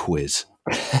Pensby quiz.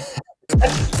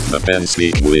 The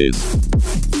Pensby quiz.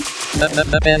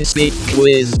 The Pensby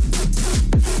quiz.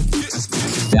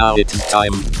 Now it's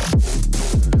time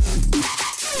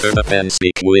for the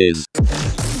Pensby quiz.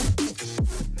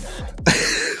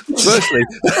 Firstly,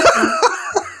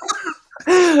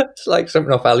 it's like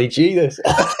something off Ali G. This.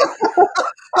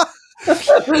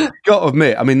 Got to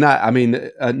admit,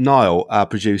 Niall, our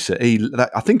producer,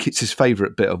 I think it's his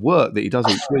favourite bit of work that he does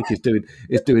each week is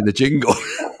doing the jingle.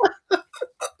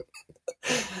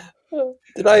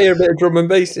 Did I hear a bit of drum and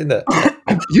bass in there?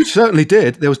 You certainly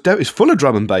did. It's full of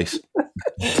drum and bass.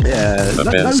 Yeah,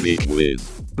 quiz.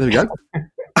 There we go.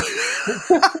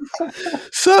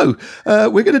 So,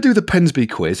 we're going to do the Pensby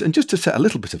quiz, and just to set a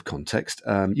little bit of context,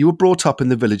 you were brought up in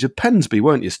the village of Pensby,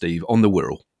 weren't you, Steve, on the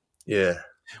Wirral? Yeah.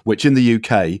 Which in the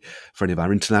UK, for any of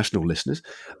our international listeners,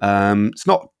 it's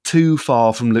not too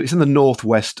far from. It's in the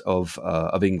northwest of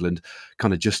England,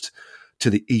 kind of just to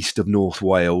the east of North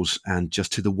Wales and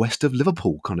just to the west of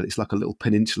Liverpool. It's like a little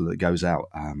peninsula that goes out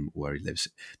where he lives,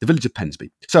 the village of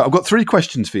Pensby. So I've got 3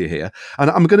 questions for you here, and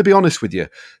I'm going to be honest with you,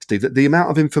 Steve, that the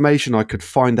amount of information I could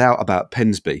find out about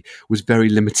Pensby was very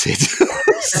limited.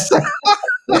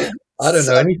 I don't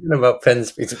know anything about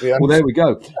Pensby, to be honest. Well, there we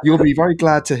go. You'll be very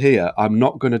glad to hear I'm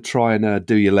not going to try and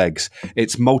do your legs.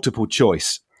 It's multiple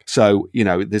choice. So,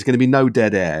 there's going to be no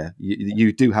dead air.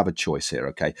 You do have a choice here,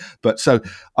 okay? But so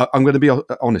I'm going to be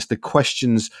honest, the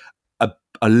questions are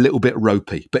a little bit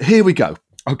ropey. But here we go.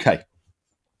 Okay.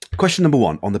 Question number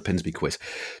 1 on the Pensby quiz.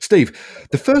 Steve,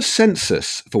 the first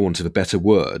census, for want of a better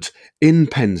word, in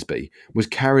Pensby was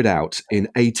carried out in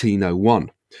 1801.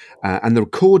 And the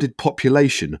recorded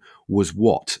population was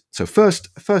what? So first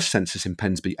census in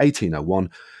Pensby, 1801,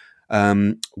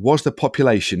 was the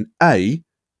population A,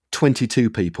 22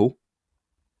 people,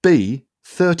 B,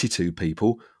 32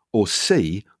 people, or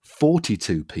C,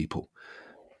 42 people?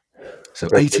 So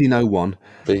 1801,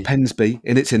 Pensby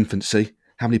in its infancy,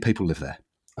 how many people live there?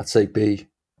 I'd say B.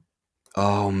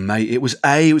 Oh, mate, it was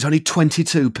A. It was only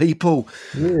 22 people.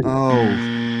 Really? Oh,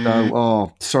 no.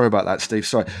 Oh, sorry about that, Steve.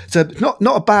 Sorry. So not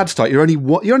a bad start. You're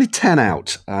only 10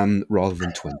 out rather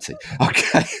than 20.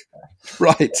 Okay,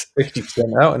 right.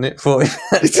 50% out, and it 40.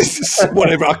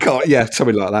 Whatever. I can't. Yeah,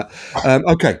 something like that.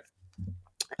 Okay.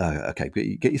 Okay.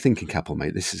 Get your thinking cap on,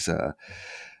 mate. This is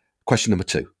question number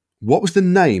 2. What was the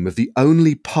name of the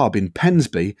only pub in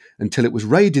Pensby until it was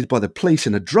raided by the police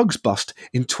in a drugs bust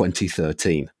in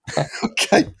 2013?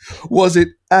 Okay. Was it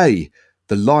A,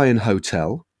 the Lion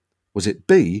Hotel? Was it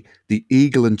B, the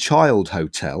Eagle and Child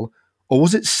Hotel? Or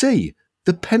was it C,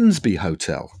 the Pensby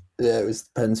Hotel? Yeah, it was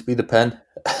Pensby the Pen.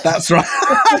 That's right.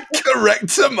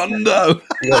 Correctamundo.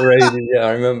 You got raided, yeah,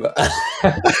 I remember.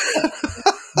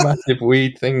 Massive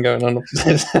weed thing going on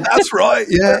upstairs. That's right.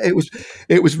 Yeah, it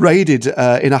was raided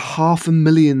in a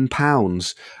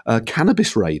 £500,000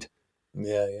 cannabis raid.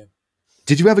 Yeah.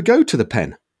 Did you ever go to the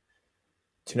Pen?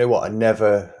 Do you know what? I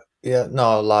never. Yeah, no,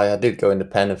 I'll lie. I did go in the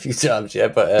Pen a few times, yeah,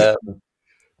 but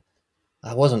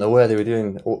I wasn't aware they were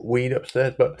doing weed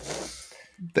upstairs. But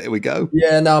There we go.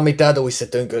 yeah, no, my dad always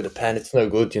said, "Don't go to the Pen; it's no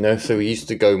good," So we used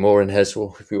to go more in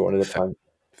Heswell if we wanted a pint.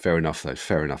 Fair enough, though.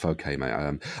 Fair enough. Okay,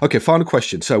 mate. Okay, final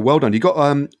question. So well done. You got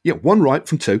 1 right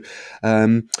from 2.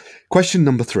 Question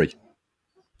number 3.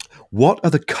 What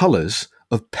are the colours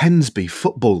of Pensby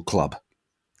Football Club?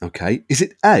 Okay, is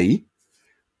it A,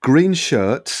 green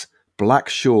shirts, black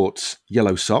shorts,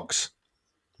 yellow socks?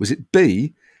 Was it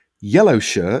B, yellow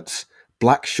shirts,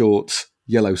 black shorts,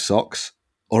 yellow socks?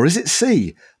 Or is it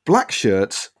C, black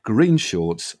shirts, green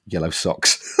shorts, yellow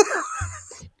socks?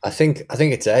 I think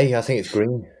it's A. I think it's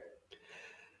green. Do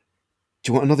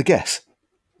you want another guess?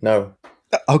 No.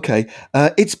 Okay,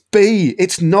 it's B.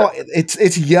 It's not.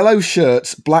 It's yellow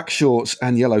shirts, black shorts,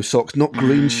 and yellow socks. Not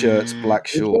green shirts, black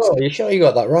shorts. Are you sure you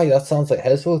got that right? That sounds like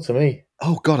Heswell to me.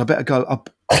 Oh God, I better go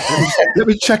up. Let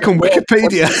me check on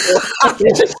Wikipedia.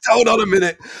 Just hold on a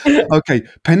minute. Okay,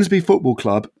 Pensby Football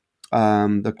Club.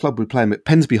 The club would play at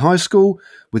Pensby High School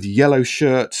with yellow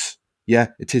shirts. Yeah,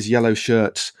 it is yellow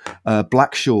shirts,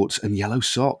 black shorts, and yellow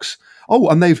socks. Oh,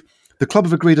 and the club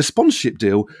have agreed a sponsorship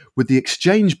deal with the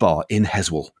Exchange Bar in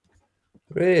Heswell.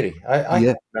 Really? I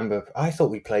Yeah. remember. I thought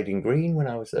we played in green when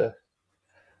I was there.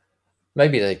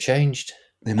 Maybe they changed.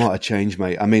 They might have changed,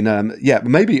 mate. I mean,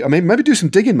 maybe do some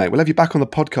digging, mate. We'll have you back on the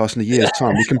podcast in a year's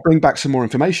time. We can bring back some more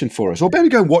information for us, or maybe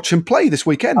go and watch him play this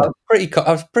weekend. I was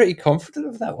pretty confident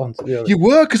of that one, to be honest. You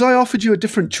were, because I offered you a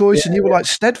different choice, and you were like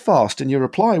steadfast in your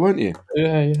reply, weren't you?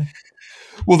 Yeah.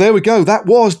 Well, there we go. That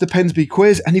was the Pensby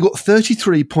quiz, and you got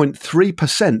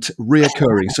 33.3%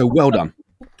 reoccurring. So well done.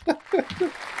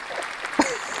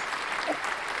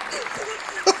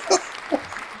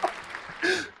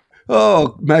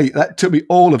 Oh, mate, that took me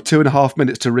all of 2.5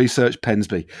 minutes to research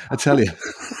Pensby. I tell you.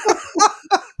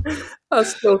 I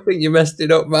still think you messed it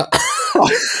up, Matt.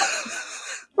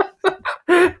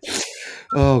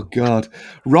 Oh, God.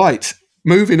 Right.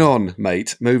 Moving on,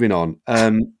 mate. Moving on.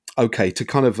 Okay, to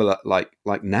kind of like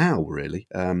now, really.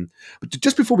 But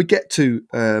just before we get to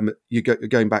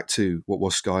going back to what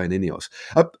was Sky and Ineos,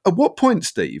 at what point,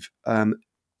 Steve? I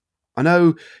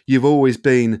know you've always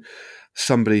been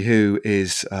somebody who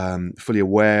is fully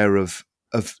aware of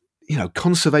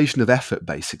conservation of effort,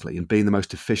 basically, and being the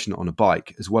most efficient on a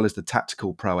bike, as well as the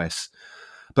tactical prowess.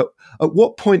 But at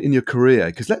what point in your career?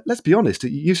 Because let's be honest,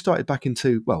 you started back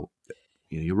into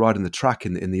you're riding the track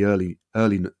in the early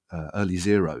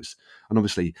zeros, and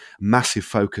obviously massive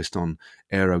focused on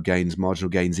aero gains, marginal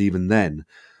gains even then.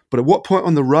 But at what point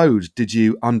on the road did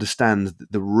you understand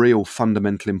the real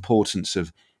fundamental importance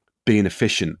of being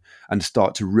efficient and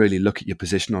start to really look at your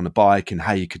position on a bike and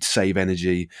how you could save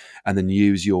energy and then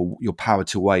use your power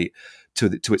to weight to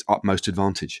its utmost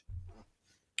advantage?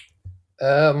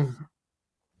 Well,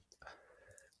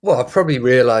 I probably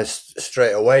realised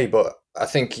straight away, but I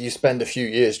think you spend a few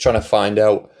years trying to find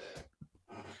out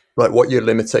like what your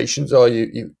limitations are.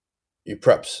 You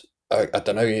perhaps, I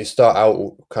don't know, you start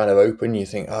out kind of open, you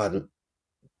think, why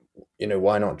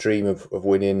not dream of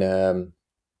winning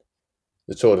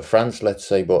the Tour de France, let's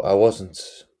say, but I wasn't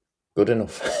good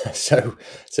enough. so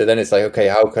then it's like, okay,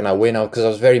 how can I win? Because I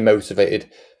was very motivated.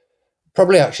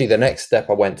 Probably actually the next step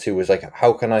I went to was like,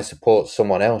 how can I support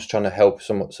someone else, trying to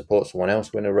support someone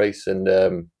else win a race? And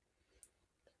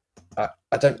I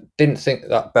didn't think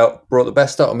that brought the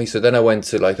best out of me. So then I went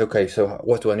to like, okay, so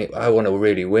what do I need? I want to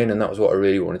really win, and that was what I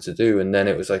really wanted to do. And then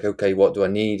it was like, okay, what do I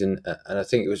need? And I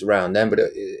think it was around then, but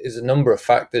it's a number of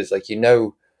factors. Like you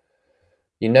know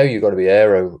you've got to be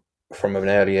aero from an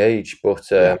early age,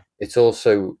 but it's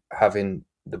also having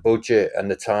the budget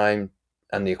and the time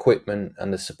and the equipment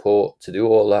and the support to do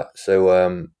all that.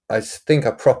 So I think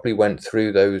I properly went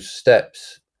through those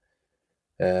steps.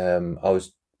 I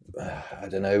was, I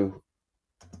don't know,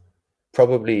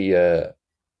 probably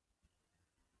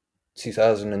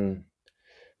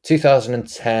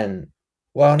 2010.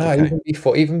 Well, no, Okay.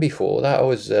 even before that,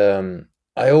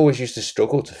 I always used to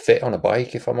struggle to fit on a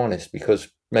bike, if I'm honest, because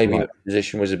maybe Right. my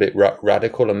position was a bit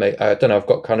radical, and I don't know. I've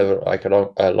got kind of like a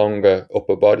longer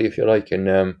upper body, if you like,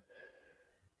 and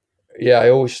yeah, I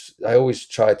always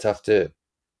tried to have to,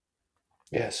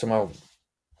 yeah, somehow.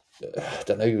 I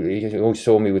don't know. You always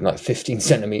saw me with like 15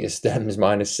 centimeter stems,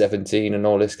 minus 17, and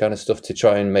all this kind of stuff to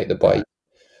try and make the bike.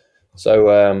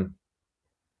 So,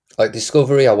 like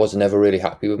Discovery, I was never really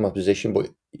happy with my position, but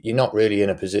you're not really in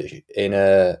a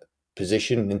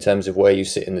position in terms of where you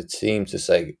sit in the team to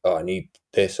say, "Oh, I need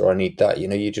this or I need that." You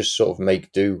know, you just sort of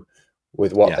make do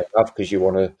with what Yeah. they have because you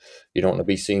don't want to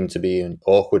be seen to be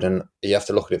awkward, and you have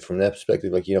to look at it from their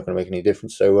perspective. Like, you're not going to make any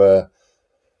difference. So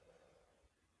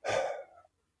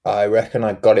I reckon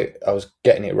I got it. I was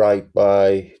getting it right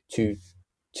by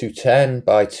 210,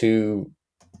 by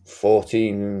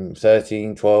 214,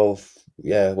 13, 12.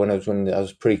 Yeah, when I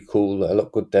was pretty cool. I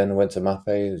looked good then. I went to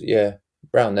Mape. Yeah,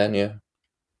 around then. Yeah.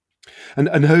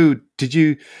 And who did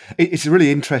you? It's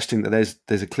really interesting that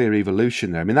there's a clear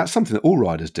evolution there. I mean, that's something that all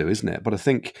riders do, isn't it? But I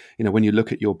think, you know, when you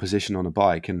look at your position on a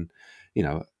bike, and you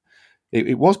know,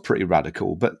 it was pretty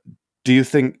radical. But do you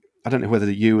think? I don't know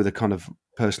whether you were the kind of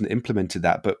person that implemented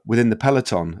that, but within the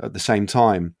peloton at the same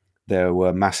time, there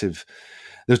were massive.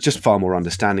 There was just far more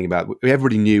understanding about.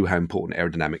 Everybody knew how important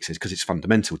aerodynamics is because it's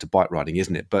fundamental to bike riding,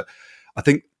 isn't it? But I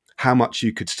think how much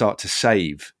you could start to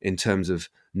save in terms of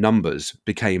numbers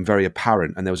became very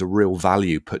apparent, and there was a real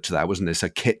value put to that, wasn't there? So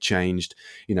kit changed,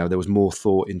 you know, there was more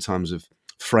thought in terms of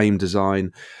frame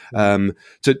design. So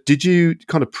did you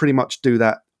kind of pretty much do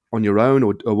that on your own,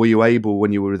 or were you able,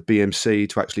 when you were with BMC,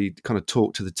 to actually kind of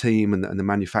talk to the team and the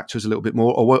manufacturers a little bit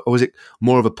more, or was it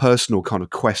more of a personal kind of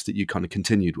quest that you kind of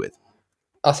continued with?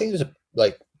 I think there's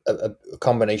a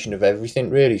combination of everything,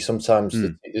 really. Sometimes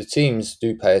the teams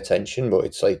do pay attention, but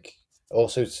it's like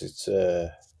also it's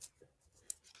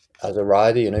as a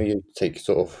rider, you know, you take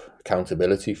sort of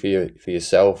accountability for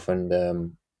yourself, and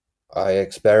I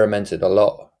experimented a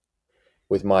lot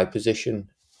with my position,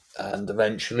 and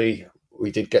eventually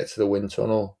we did get to the wind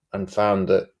tunnel and found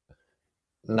that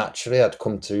naturally I'd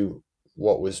come to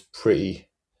what was pretty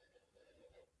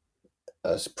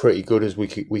good as we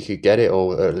could get it,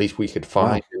 or at least we could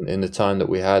find in the time that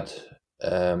we had.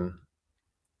 So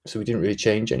we didn't really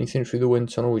change anything through the wind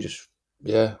tunnel.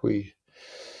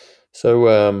 So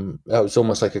that was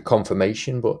almost like a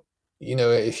confirmation. But you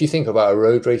know, if you think about a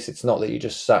road race, it's not that you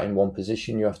just sat in one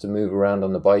position. You have to move around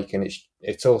on the bike, and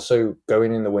it's also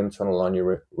going in the wind tunnel on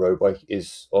your road bike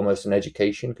is almost an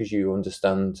education, because you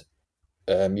understand.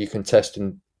 You can test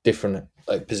in different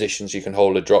positions. You can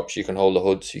hold the drops, you can hold the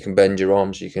hoods, you can bend your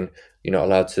arms. You're not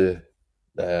allowed to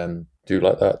do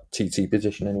like that TT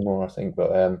position anymore, I think.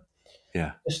 But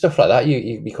Yeah. stuff like that,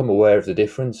 you become aware of the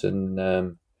difference, and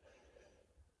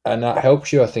that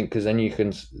helps you, I think, because then you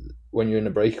can, when you're in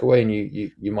a breakaway, and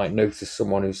you might notice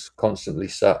someone who's constantly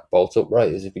sat bolt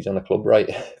upright as if he's on a club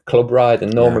ride,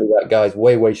 and normally that guy's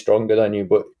way stronger than you,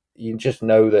 but you just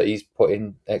know that he's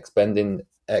expending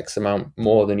X amount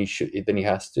more than he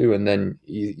has to, and then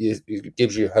it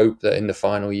gives you hope that in the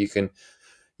final you can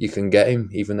get him,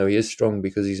 even though he is strong,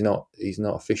 because he's not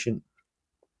efficient.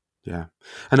 Yeah,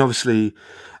 and obviously,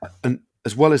 and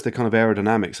as well as the kind of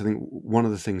aerodynamics, I think one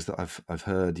of the things that I've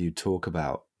heard you talk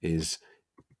about is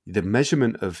the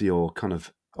measurement of your kind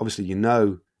of, obviously, you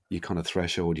know, your kind of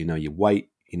threshold, you know, your weight,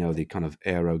 you know, the kind of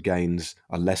aero gains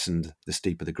are lessened the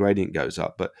steeper the gradient goes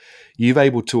up, but you've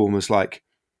able to almost like,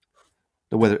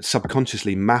 whether it's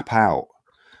subconsciously, map out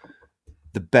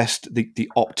the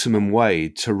optimum way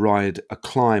to ride a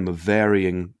climb of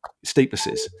varying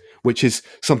steepnesses, which is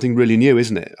something really new,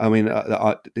 isn't it? I mean,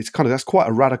 it's kind of, that's quite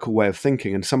a radical way of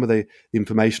thinking. And some of the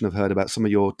information I've heard about some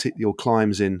of your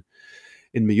climbs in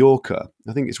Mallorca,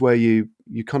 I think it's where you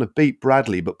kind of beat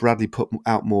Bradley, but Bradley put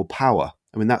out more power.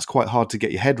 I mean, that's quite hard to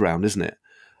get your head around, isn't it?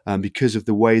 Because of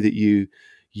the way that you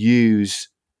use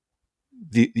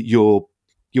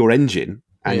your engine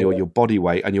and your body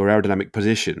weight and your aerodynamic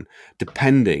position,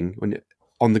 depending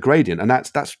on the gradient. And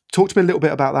that's talk to me a little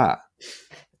bit about that.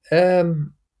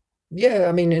 Yeah,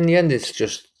 I mean, in the end, it's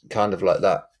just kind of like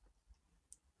that.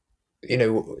 You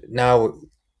know, now,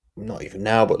 not even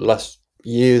now, but last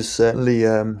years certainly,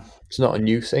 it's not a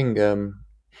new thing.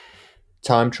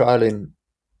 Time trialing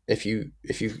if you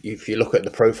look at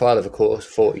the profile of a course,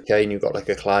 40k, and you've got like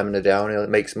a climb and a downhill, it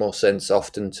makes more sense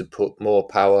often to put more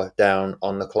power down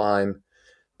on the climb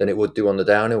than it would do on the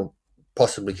downhill,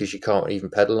 possibly because you can't even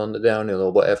pedal on the downhill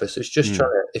or whatever. So it's just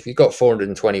trying to, if you've got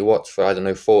 420 watts for, I don't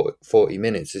know, 40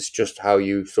 minutes, it's just how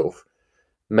you sort of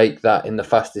make that in the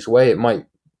fastest way. It might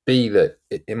be that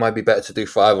it might be better to do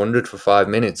 500 for 5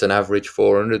 minutes and average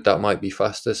 400. That might be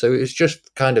faster. So it's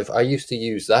just kind of, I used to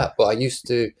use that, but I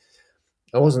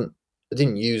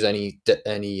didn't use any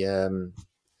any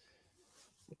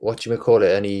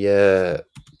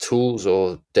tools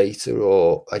or data,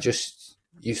 or I just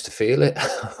used to feel it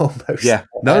almost. Yeah,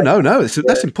 no.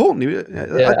 That's important.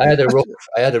 Yeah, I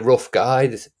had a rough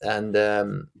guide, and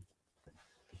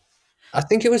I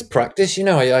think it was practice.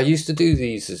 I used to do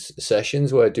these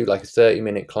sessions where I do like a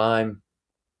 30-minute climb,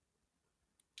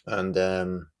 and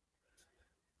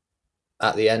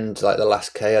at the end, like the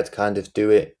last K, I'd kind of do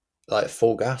it like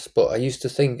full gas. But I used to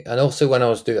think, and also when I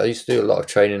used to do a lot of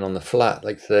training on the flat,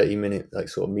 like 30-minute, like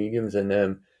sort of mediums, and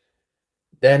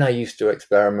then I used to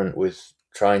experiment with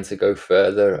trying to go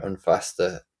further and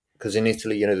faster. Because in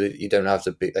Italy, you don't have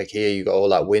the big, like here you got all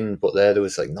that wind, but there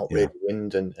was like not really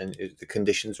wind, and the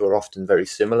conditions were often very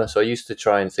similar. So I used to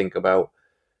try and think about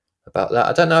that.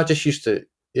 I don't know. I just used to,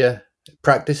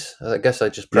 practice. I guess I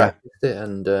just practiced it,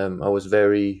 and I was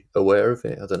very aware of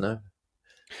it. I don't know.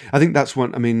 I think that's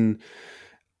one. I mean,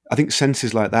 I think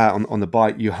senses like that on the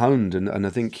bike you honed, and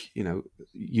I think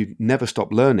you never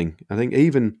stop learning. I think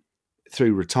even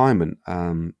through retirement,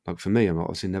 like for me, I've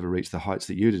obviously never reached the heights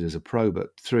that you did as a pro, but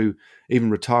through even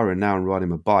retiring now and riding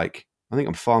my bike, I think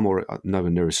I'm far more, nowhere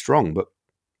near as strong, but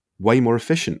way more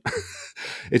efficient.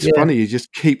 It's funny, you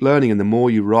just keep learning, and the more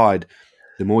you ride,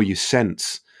 the more you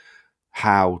sense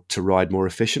how to ride more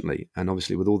efficiently. And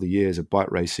obviously with all the years of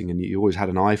bike racing, and you always had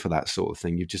an eye for that sort of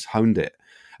thing, you've just honed it.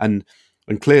 And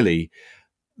clearly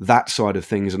that side of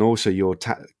things, and also your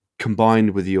combined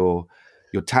with your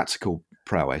tactical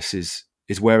prowess is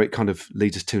where it kind of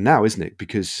leads us to now, isn't it?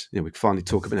 Because we finally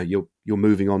talk about you're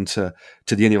moving on to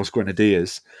the Ineos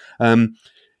Grenadiers.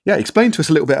 Explain to us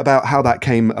a little bit about how that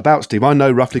came about, Steve. I know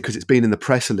roughly because it's been in the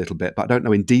press a little bit, but I don't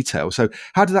know in detail. So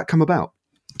how did that come about?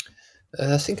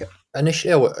 I think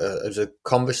initially it was a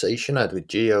conversation I had with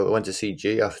G. I went to see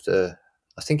G after,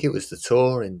 I think it was the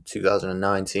Tour in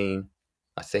 2019,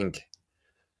 I think,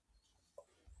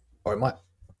 or it might.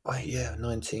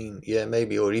 19,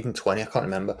 maybe, or even 20, I can't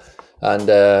remember. And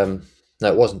no,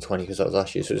 it wasn't 20 because that was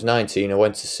last year, so it was 19. I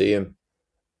went to see him,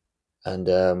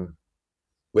 and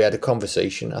we had a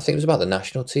conversation. I think it was about the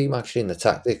national team, actually, and the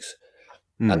tactics.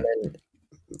 And then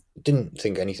didn't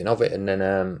think anything of it. And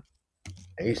then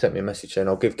he sent me a message saying,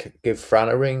 I'll give Fran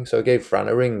a ring. So I gave Fran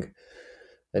a ring,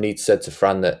 and he'd said to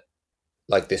Fran that,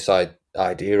 like, this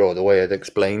idea or the way I'd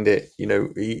explained it,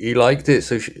 he liked it.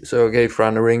 So I gave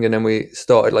Fran a ring, and then we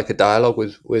started like a dialogue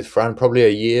with Fran probably a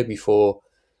year before.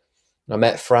 I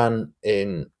met Fran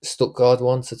in Stuttgart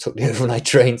once. I took the overnight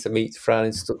train to meet Fran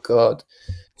in Stuttgart.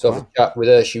 So I had a chat with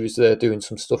her. She was there doing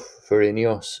some stuff for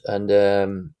Ineos. And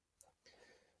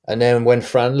then when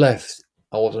Fran left,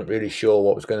 I wasn't really sure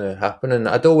what was going to happen, and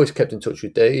I'd always kept in touch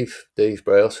with Dave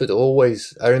Brailsford.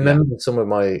 Always, I remember some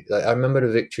of I remember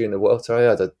the victory in the Vuelta I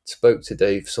had. I spoke to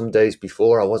Dave some days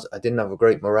before. I didn't have a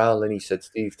great morale, and he said,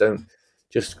 "Steve, don't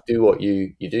just do what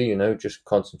you do. Just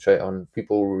concentrate on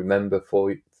people will remember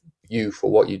for you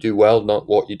for what you do well, not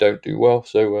what you don't do well."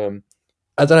 So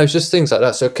I don't know, it's just things like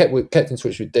that. So I kept in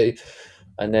touch with Dave,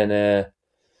 and then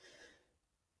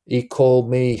he called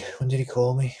me. When did he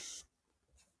call me?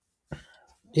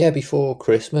 Yeah, before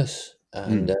Christmas,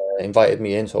 and invited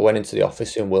me in. So I went into the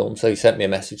office in Wilm. So he sent me a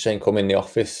message saying, come in the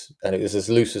office. And it was as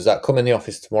loose as that. Come in the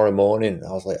office tomorrow morning.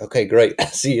 I was like, okay, great. I'll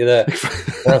see you there.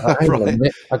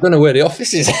 I don't know where the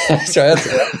office is. So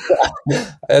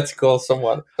I had to call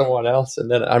someone else.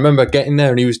 And then I remember getting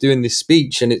there, and he was doing this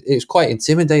speech, and it was quite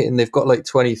intimidating. They've got like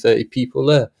 20, 30 people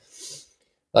there.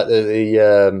 Like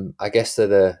I guess they're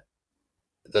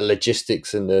the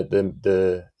logistics and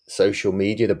the social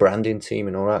media, the branding team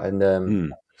and all that,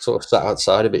 and sort of sat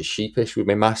outside a bit sheepish with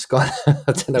my mask on.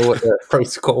 I don't know what the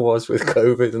protocol was with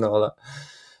COVID and all that.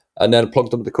 And then I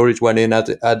plugged up the courage, went in, had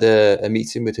a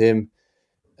meeting with him,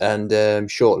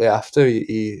 and shortly after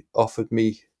he offered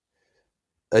me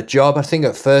a job. I think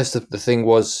at first the thing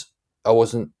was he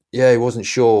wasn't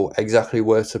sure exactly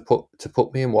where to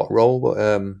put me in what role, but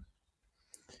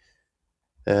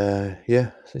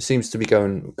it seems to be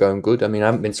going good. I mean, I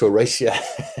haven't been to a race yet,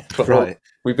 but right.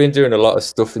 We've been doing a lot of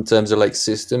stuff in terms of like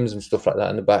systems and stuff like that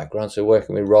in the background. So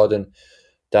working with Rod and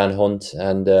Dan Hunt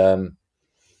and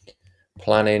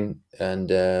planning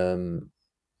and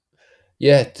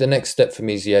Yeah, the next step for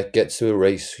me is get to a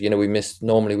race. You know, we missed.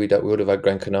 Normally, we would have had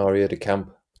Gran Canaria, the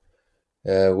camp.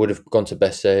 Would have gone to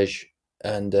Bessèges,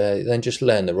 and then just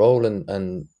learn the role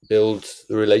and build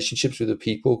the relationships with the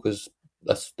people, because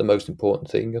that's the most important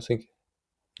thing, I think.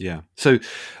 Yeah. So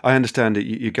I understand that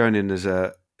you're going in as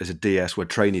a DS, or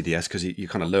trainee DS, because you're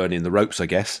kind of learning the ropes, I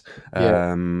guess.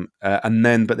 Yeah. And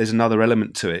then, but there's another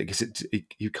element to it, because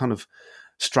you kind of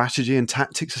strategy and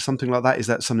tactics or something like that. Is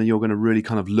that something you're going to really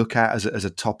kind of look at as a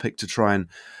topic to try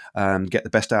and get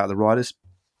the best out of the riders?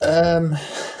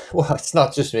 Well, it's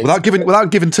not just me.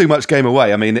 Without giving too much game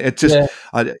away. I mean, it just,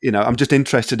 Yeah. I'm just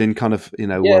interested in kind of,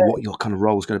 what your kind of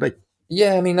role is going to be.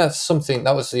 Yeah, I mean, that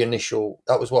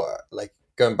was what, like,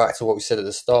 going back to what we said at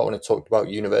the start when I talked about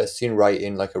university and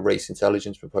writing like a race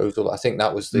intelligence proposal. I think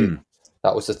that was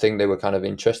the thing they were kind of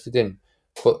interested in.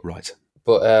 But Right.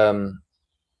 But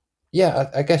yeah,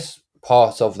 I guess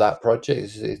part of that project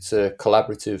is it's a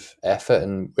collaborative effort,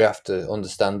 and we have to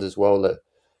understand as well that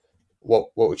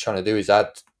what we're trying to do is add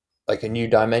like a new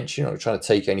dimension. We're not trying to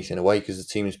take anything away, because the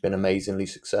team has been amazingly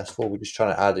successful. We're just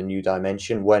trying to add a new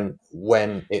dimension when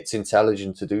it's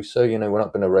intelligent to do so. You know, we're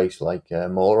not going to race like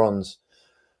morons.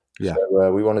 Yeah.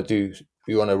 So we want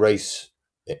to race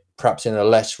perhaps in a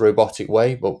less robotic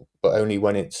way, but only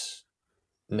when it's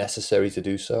necessary to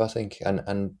do so, I think.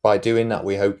 And by doing that,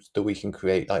 we hope that we can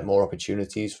create like more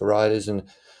opportunities for riders, and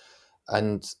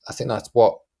I think that's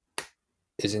what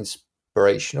is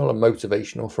inspirational and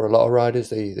motivational for a lot of riders.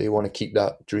 They want to keep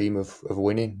that dream of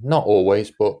winning. Not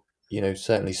always, but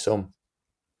certainly some.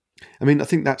 I mean, I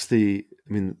think that's the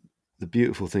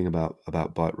beautiful thing about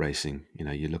bike racing.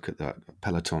 You look at that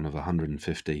peloton of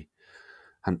 150,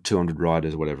 200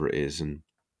 riders, whatever it is, and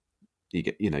you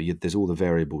get, there's all the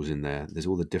variables in there. There's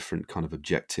all the different kind of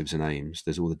objectives and aims.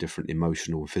 There's all the different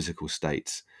emotional and physical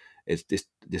states. It's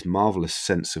this marvelous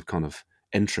sense of kind of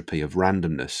entropy, of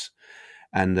randomness.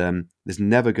 And there's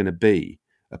never going to be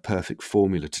a perfect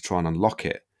formula to try and unlock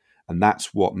it. And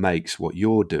that's what makes what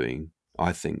you're doing,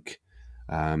 I think,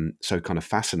 so kind of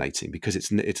fascinating, because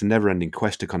it's a never-ending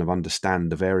quest to kind of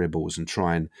understand the variables and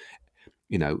try and,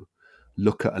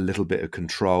 look at a little bit of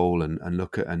control and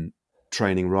look at and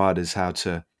training riders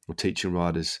teaching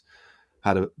riders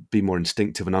how to be more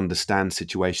instinctive and understand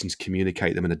situations,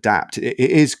 communicate them and adapt. It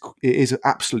is an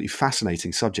absolutely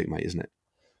fascinating subject, mate, isn't it?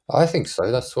 I think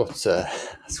so. That's what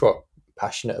I'm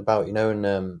passionate about,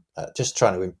 and just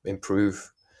trying to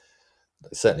improve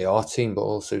certainly our team, but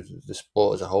also the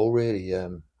sport as a whole. Really,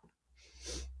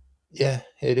 yeah,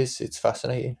 it is. It's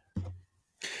fascinating.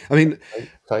 I mean,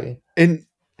 exciting.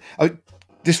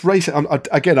 This race,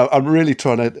 I'm really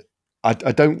trying to. I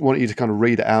don't want you to kind of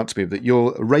read it out to me, but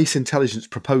your race intelligence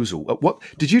proposal. What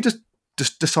did you just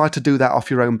decide to do that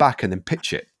off your own back and then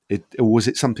pitch it? Or was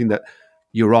it something that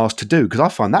you were asked to do? Because I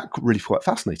find that really quite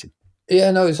fascinating.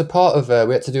 Yeah, no, it's a part of.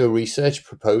 We had to do a research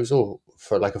proposal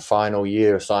for like a final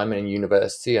year assignment in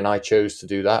university, and I chose to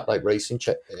do that, like racing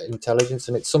intelligence,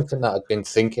 and it's something that I'd been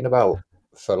thinking about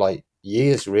for like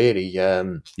years, really.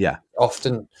 Yeah.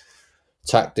 Often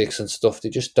tactics and stuff, they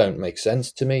just don't make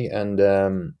sense to me, and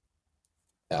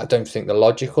I don't think they're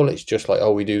logical. It's just like,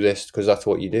 oh, we do this because that's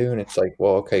what you do, and it's like,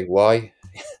 well, okay, why?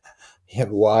 Yeah,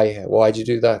 why'd you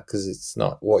do that? Because it's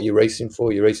not what you're racing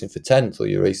for. You're racing for 10th, or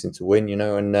you're racing to win,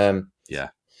 and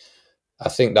yeah, I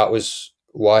think that was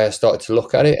why I started to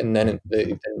look at it. And then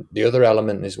the other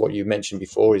element is what you mentioned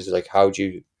before, is like, how do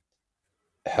you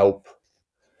help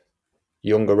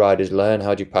younger riders learn?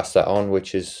 How do you pass that on?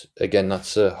 Which is, again,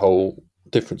 that's a whole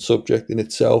different subject in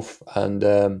itself, and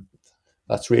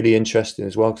that's really interesting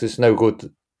as well, because it's no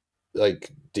good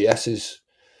like DSs,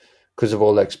 because of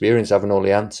all the experience, having all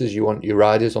the answers. You want your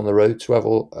riders on the road to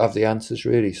have the answers,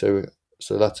 really. So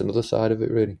that's another side of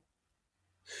it, really.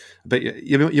 But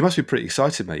you must be pretty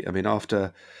excited, mate. I mean,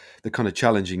 after the kind of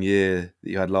challenging year that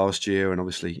you had last year, and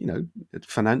obviously,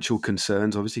 financial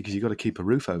concerns, obviously, because you've got to keep a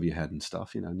roof over your head and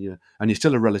stuff, and you're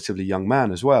still a relatively young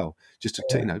man as well. Just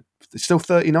to, still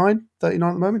 39 at the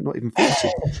moment, not even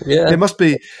 40. Yeah, you must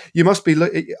be.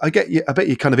 I bet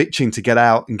you're kind of itching to get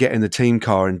out and get in the team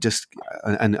car and just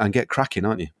and get cracking,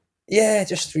 aren't you? Yeah,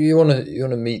 just you want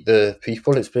to meet the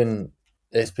people. It's been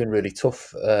really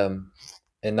tough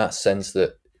in that sense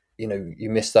that you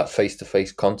miss that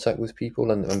face-to-face contact with people,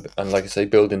 and like I say,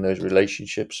 building those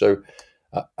relationships. So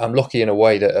I'm lucky in a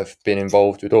way that I've been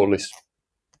involved with all this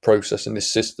process and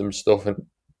this system stuff, and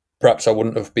perhaps I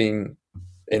wouldn't have been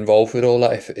involved with all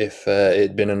that if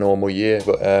it'd been a normal year.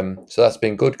 But so that's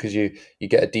been good, because you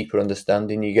get a deeper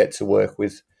understanding. You get to work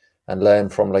with and learn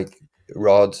from like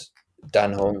Rod,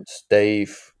 Dan Hunt,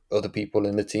 Dave, other people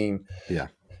in the team. Yeah.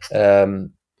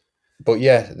 but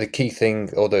yeah, the key thing,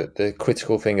 or the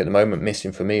critical thing at the moment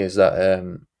missing for me is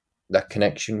that that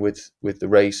connection with the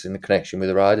race and the connection with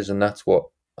the riders, and that's what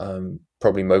I'm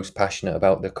probably most passionate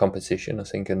about, the competition, I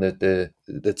think, and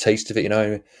the taste of it. You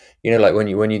know, like when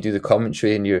you do the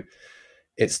commentary and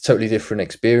it's a totally different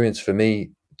experience for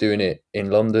me doing it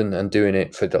in London and doing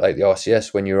it for the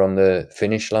RCS when you're on the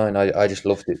finish line. I just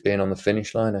loved it being on the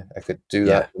finish line. I could do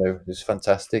that. You know, it was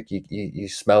fantastic. You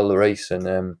smell the race,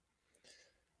 and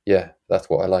yeah, that's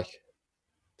what I like.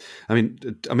 I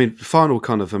mean, final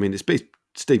kind of. I mean,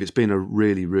 Steve, it's been a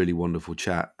really, really wonderful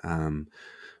chat.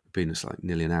 It's like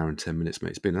nearly an hour and 10 minutes, mate.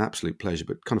 It's been an absolute pleasure.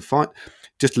 But kind of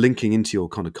just linking into your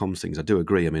kind of comms things, I do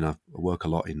agree. I mean, I work a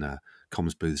lot in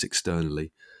comms booths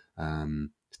externally.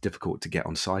 It's difficult to get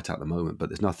on site at the moment, but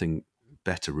there's nothing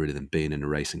better really than being in a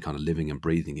race and kind of living and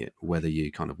breathing it, whether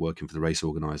you're kind of working for the race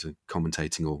organizer,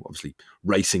 commentating, or obviously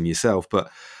racing yourself. But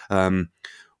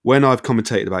when I've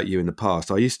commentated about you in the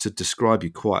past, I used to describe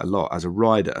you quite a lot as a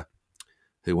rider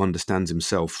who understands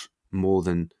himself more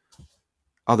than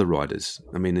other riders.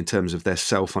 I mean, in terms of their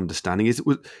self-understanding.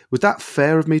 Was that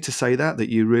fair of me to say that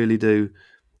you really do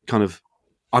kind of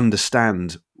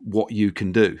understand what you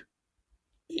can do?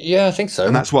 Yeah, I think so.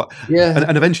 And that's what,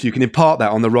 and eventually you can impart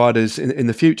that on the riders in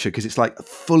the future, because it's like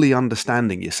fully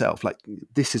understanding yourself. Like,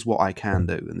 this is what I can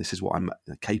do, and this is what I'm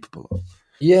capable of.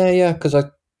 Yeah, because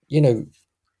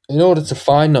in order to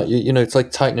find that, it's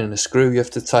like tightening a screw. You have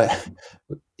to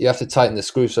tighten the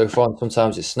screw so far, and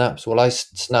sometimes it snaps. Well, I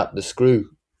snapped the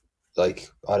screw like,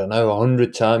 I don't know,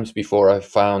 100 times before I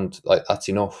found like that's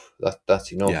enough.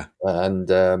 That's enough. Yeah. And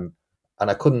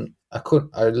I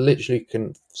literally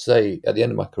can say at the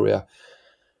end of my career,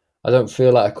 I don't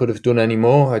feel like I could have done any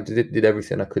more. I did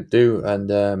everything I could do,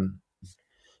 and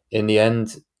in the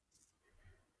end,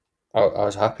 I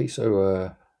was happy.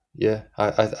 So yeah,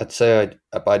 I'd say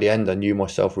by the end I knew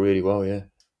myself really well. Yeah,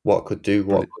 what I could do,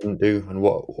 what I couldn't do, and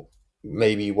what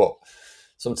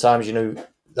sometimes,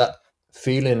 that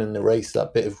feeling in the race,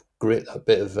 that bit of grit, that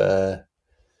bit of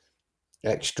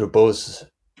extra buzz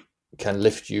can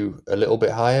lift you a little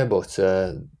bit higher, but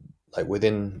like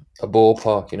within a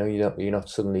ballpark, you're not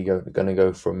suddenly going to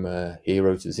go from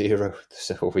hero to zero.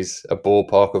 There's always a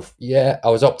ballpark of, I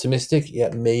was optimistic,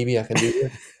 maybe I can do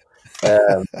this.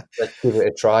 Let's give it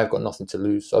a try. I've got nothing to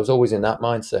lose. So I was always in that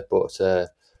mindset, but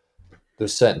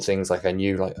there's certain things like I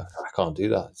knew, like, I can't do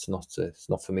that. It's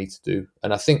not for me to do.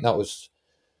 And I think that was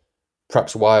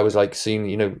perhaps why I was like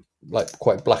seeing, like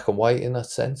quite black and white in that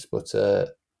sense. But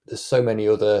there's so many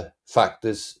other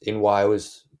factors in why I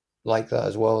was like that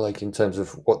as well, like in terms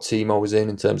of what team I was in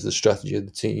terms of the strategy of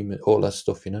the team, all that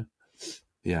stuff,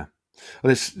 Yeah.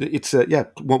 Well, it's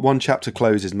one chapter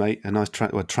closes, mate. A nice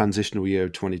transitional year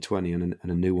of 2020, and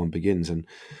a new one begins. And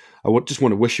I just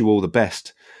want to wish you all the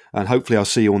best. And hopefully I'll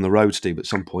see you on the road, Steve, at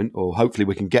some point, or hopefully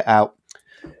we can get out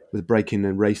with breaking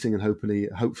and racing, and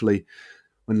hopefully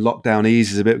when lockdown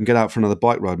eases a bit, we can get out for another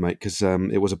bike ride, mate, because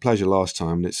it was a pleasure last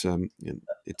time. It's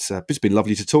been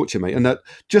lovely to talk to you, mate. And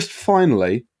just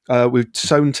finally, we've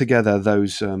sewn together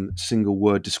those single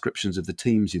word descriptions of the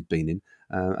teams you've been in,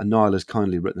 and Niall has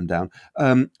kindly written them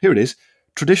down. Here it is.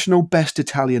 Traditional best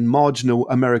Italian marginal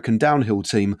American downhill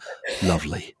team.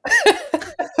 Lovely.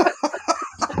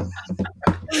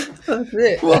 That's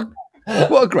it.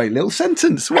 What a great little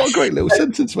sentence. What a great little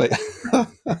sentence, mate.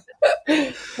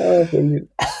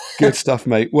 Good stuff,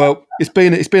 mate. Well, it's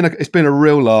been a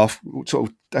real laugh, sort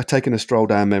of taking a stroll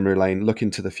down memory lane,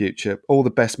 looking to the future. All the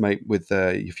best, mate, with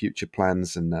your future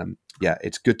plans. And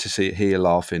it's good to hear you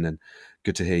laughing, and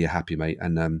good to hear you happy, mate.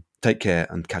 And take care,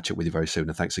 and catch up with you very soon.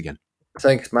 And thanks again.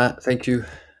 Thanks, Matt. Thank you.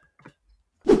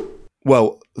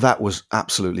 Well, that was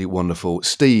absolutely wonderful.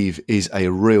 Steve is a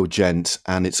real gent,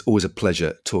 and it's always a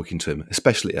pleasure talking to him,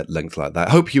 especially at length like that.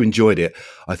 I hope you enjoyed it.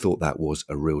 I thought that was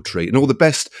a real treat. And all the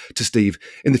best to Steve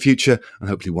in the future, and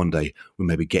hopefully one day we'll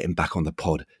maybe get him back on the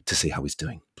pod to see how he's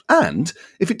doing. And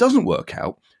if it doesn't work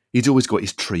out, he's always got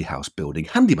his treehouse building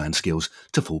handyman skills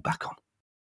to fall back on.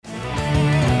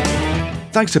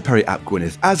 Thanks to Perry Ap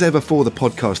Gwyneth, as ever, for the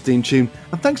podcast theme tune,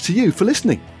 and thanks to you for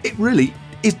listening. It really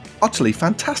is utterly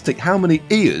fantastic how many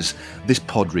ears this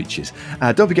pod reaches.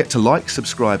 Don't forget to like,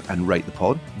 subscribe, and rate the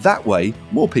pod. That way,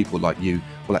 more people like you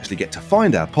will actually get to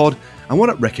find our pod, and why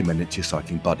not recommend it to your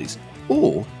cycling buddies,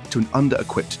 or to an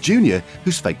under-equipped junior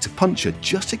who's faked a puncture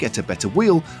just to get a better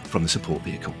wheel from the support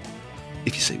vehicle,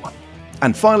 if you see one.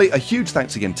 And finally, a huge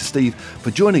thanks again to Steve for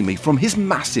joining me from his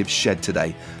massive shed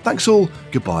today. Thanks all,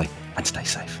 goodbye, and stay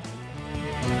safe.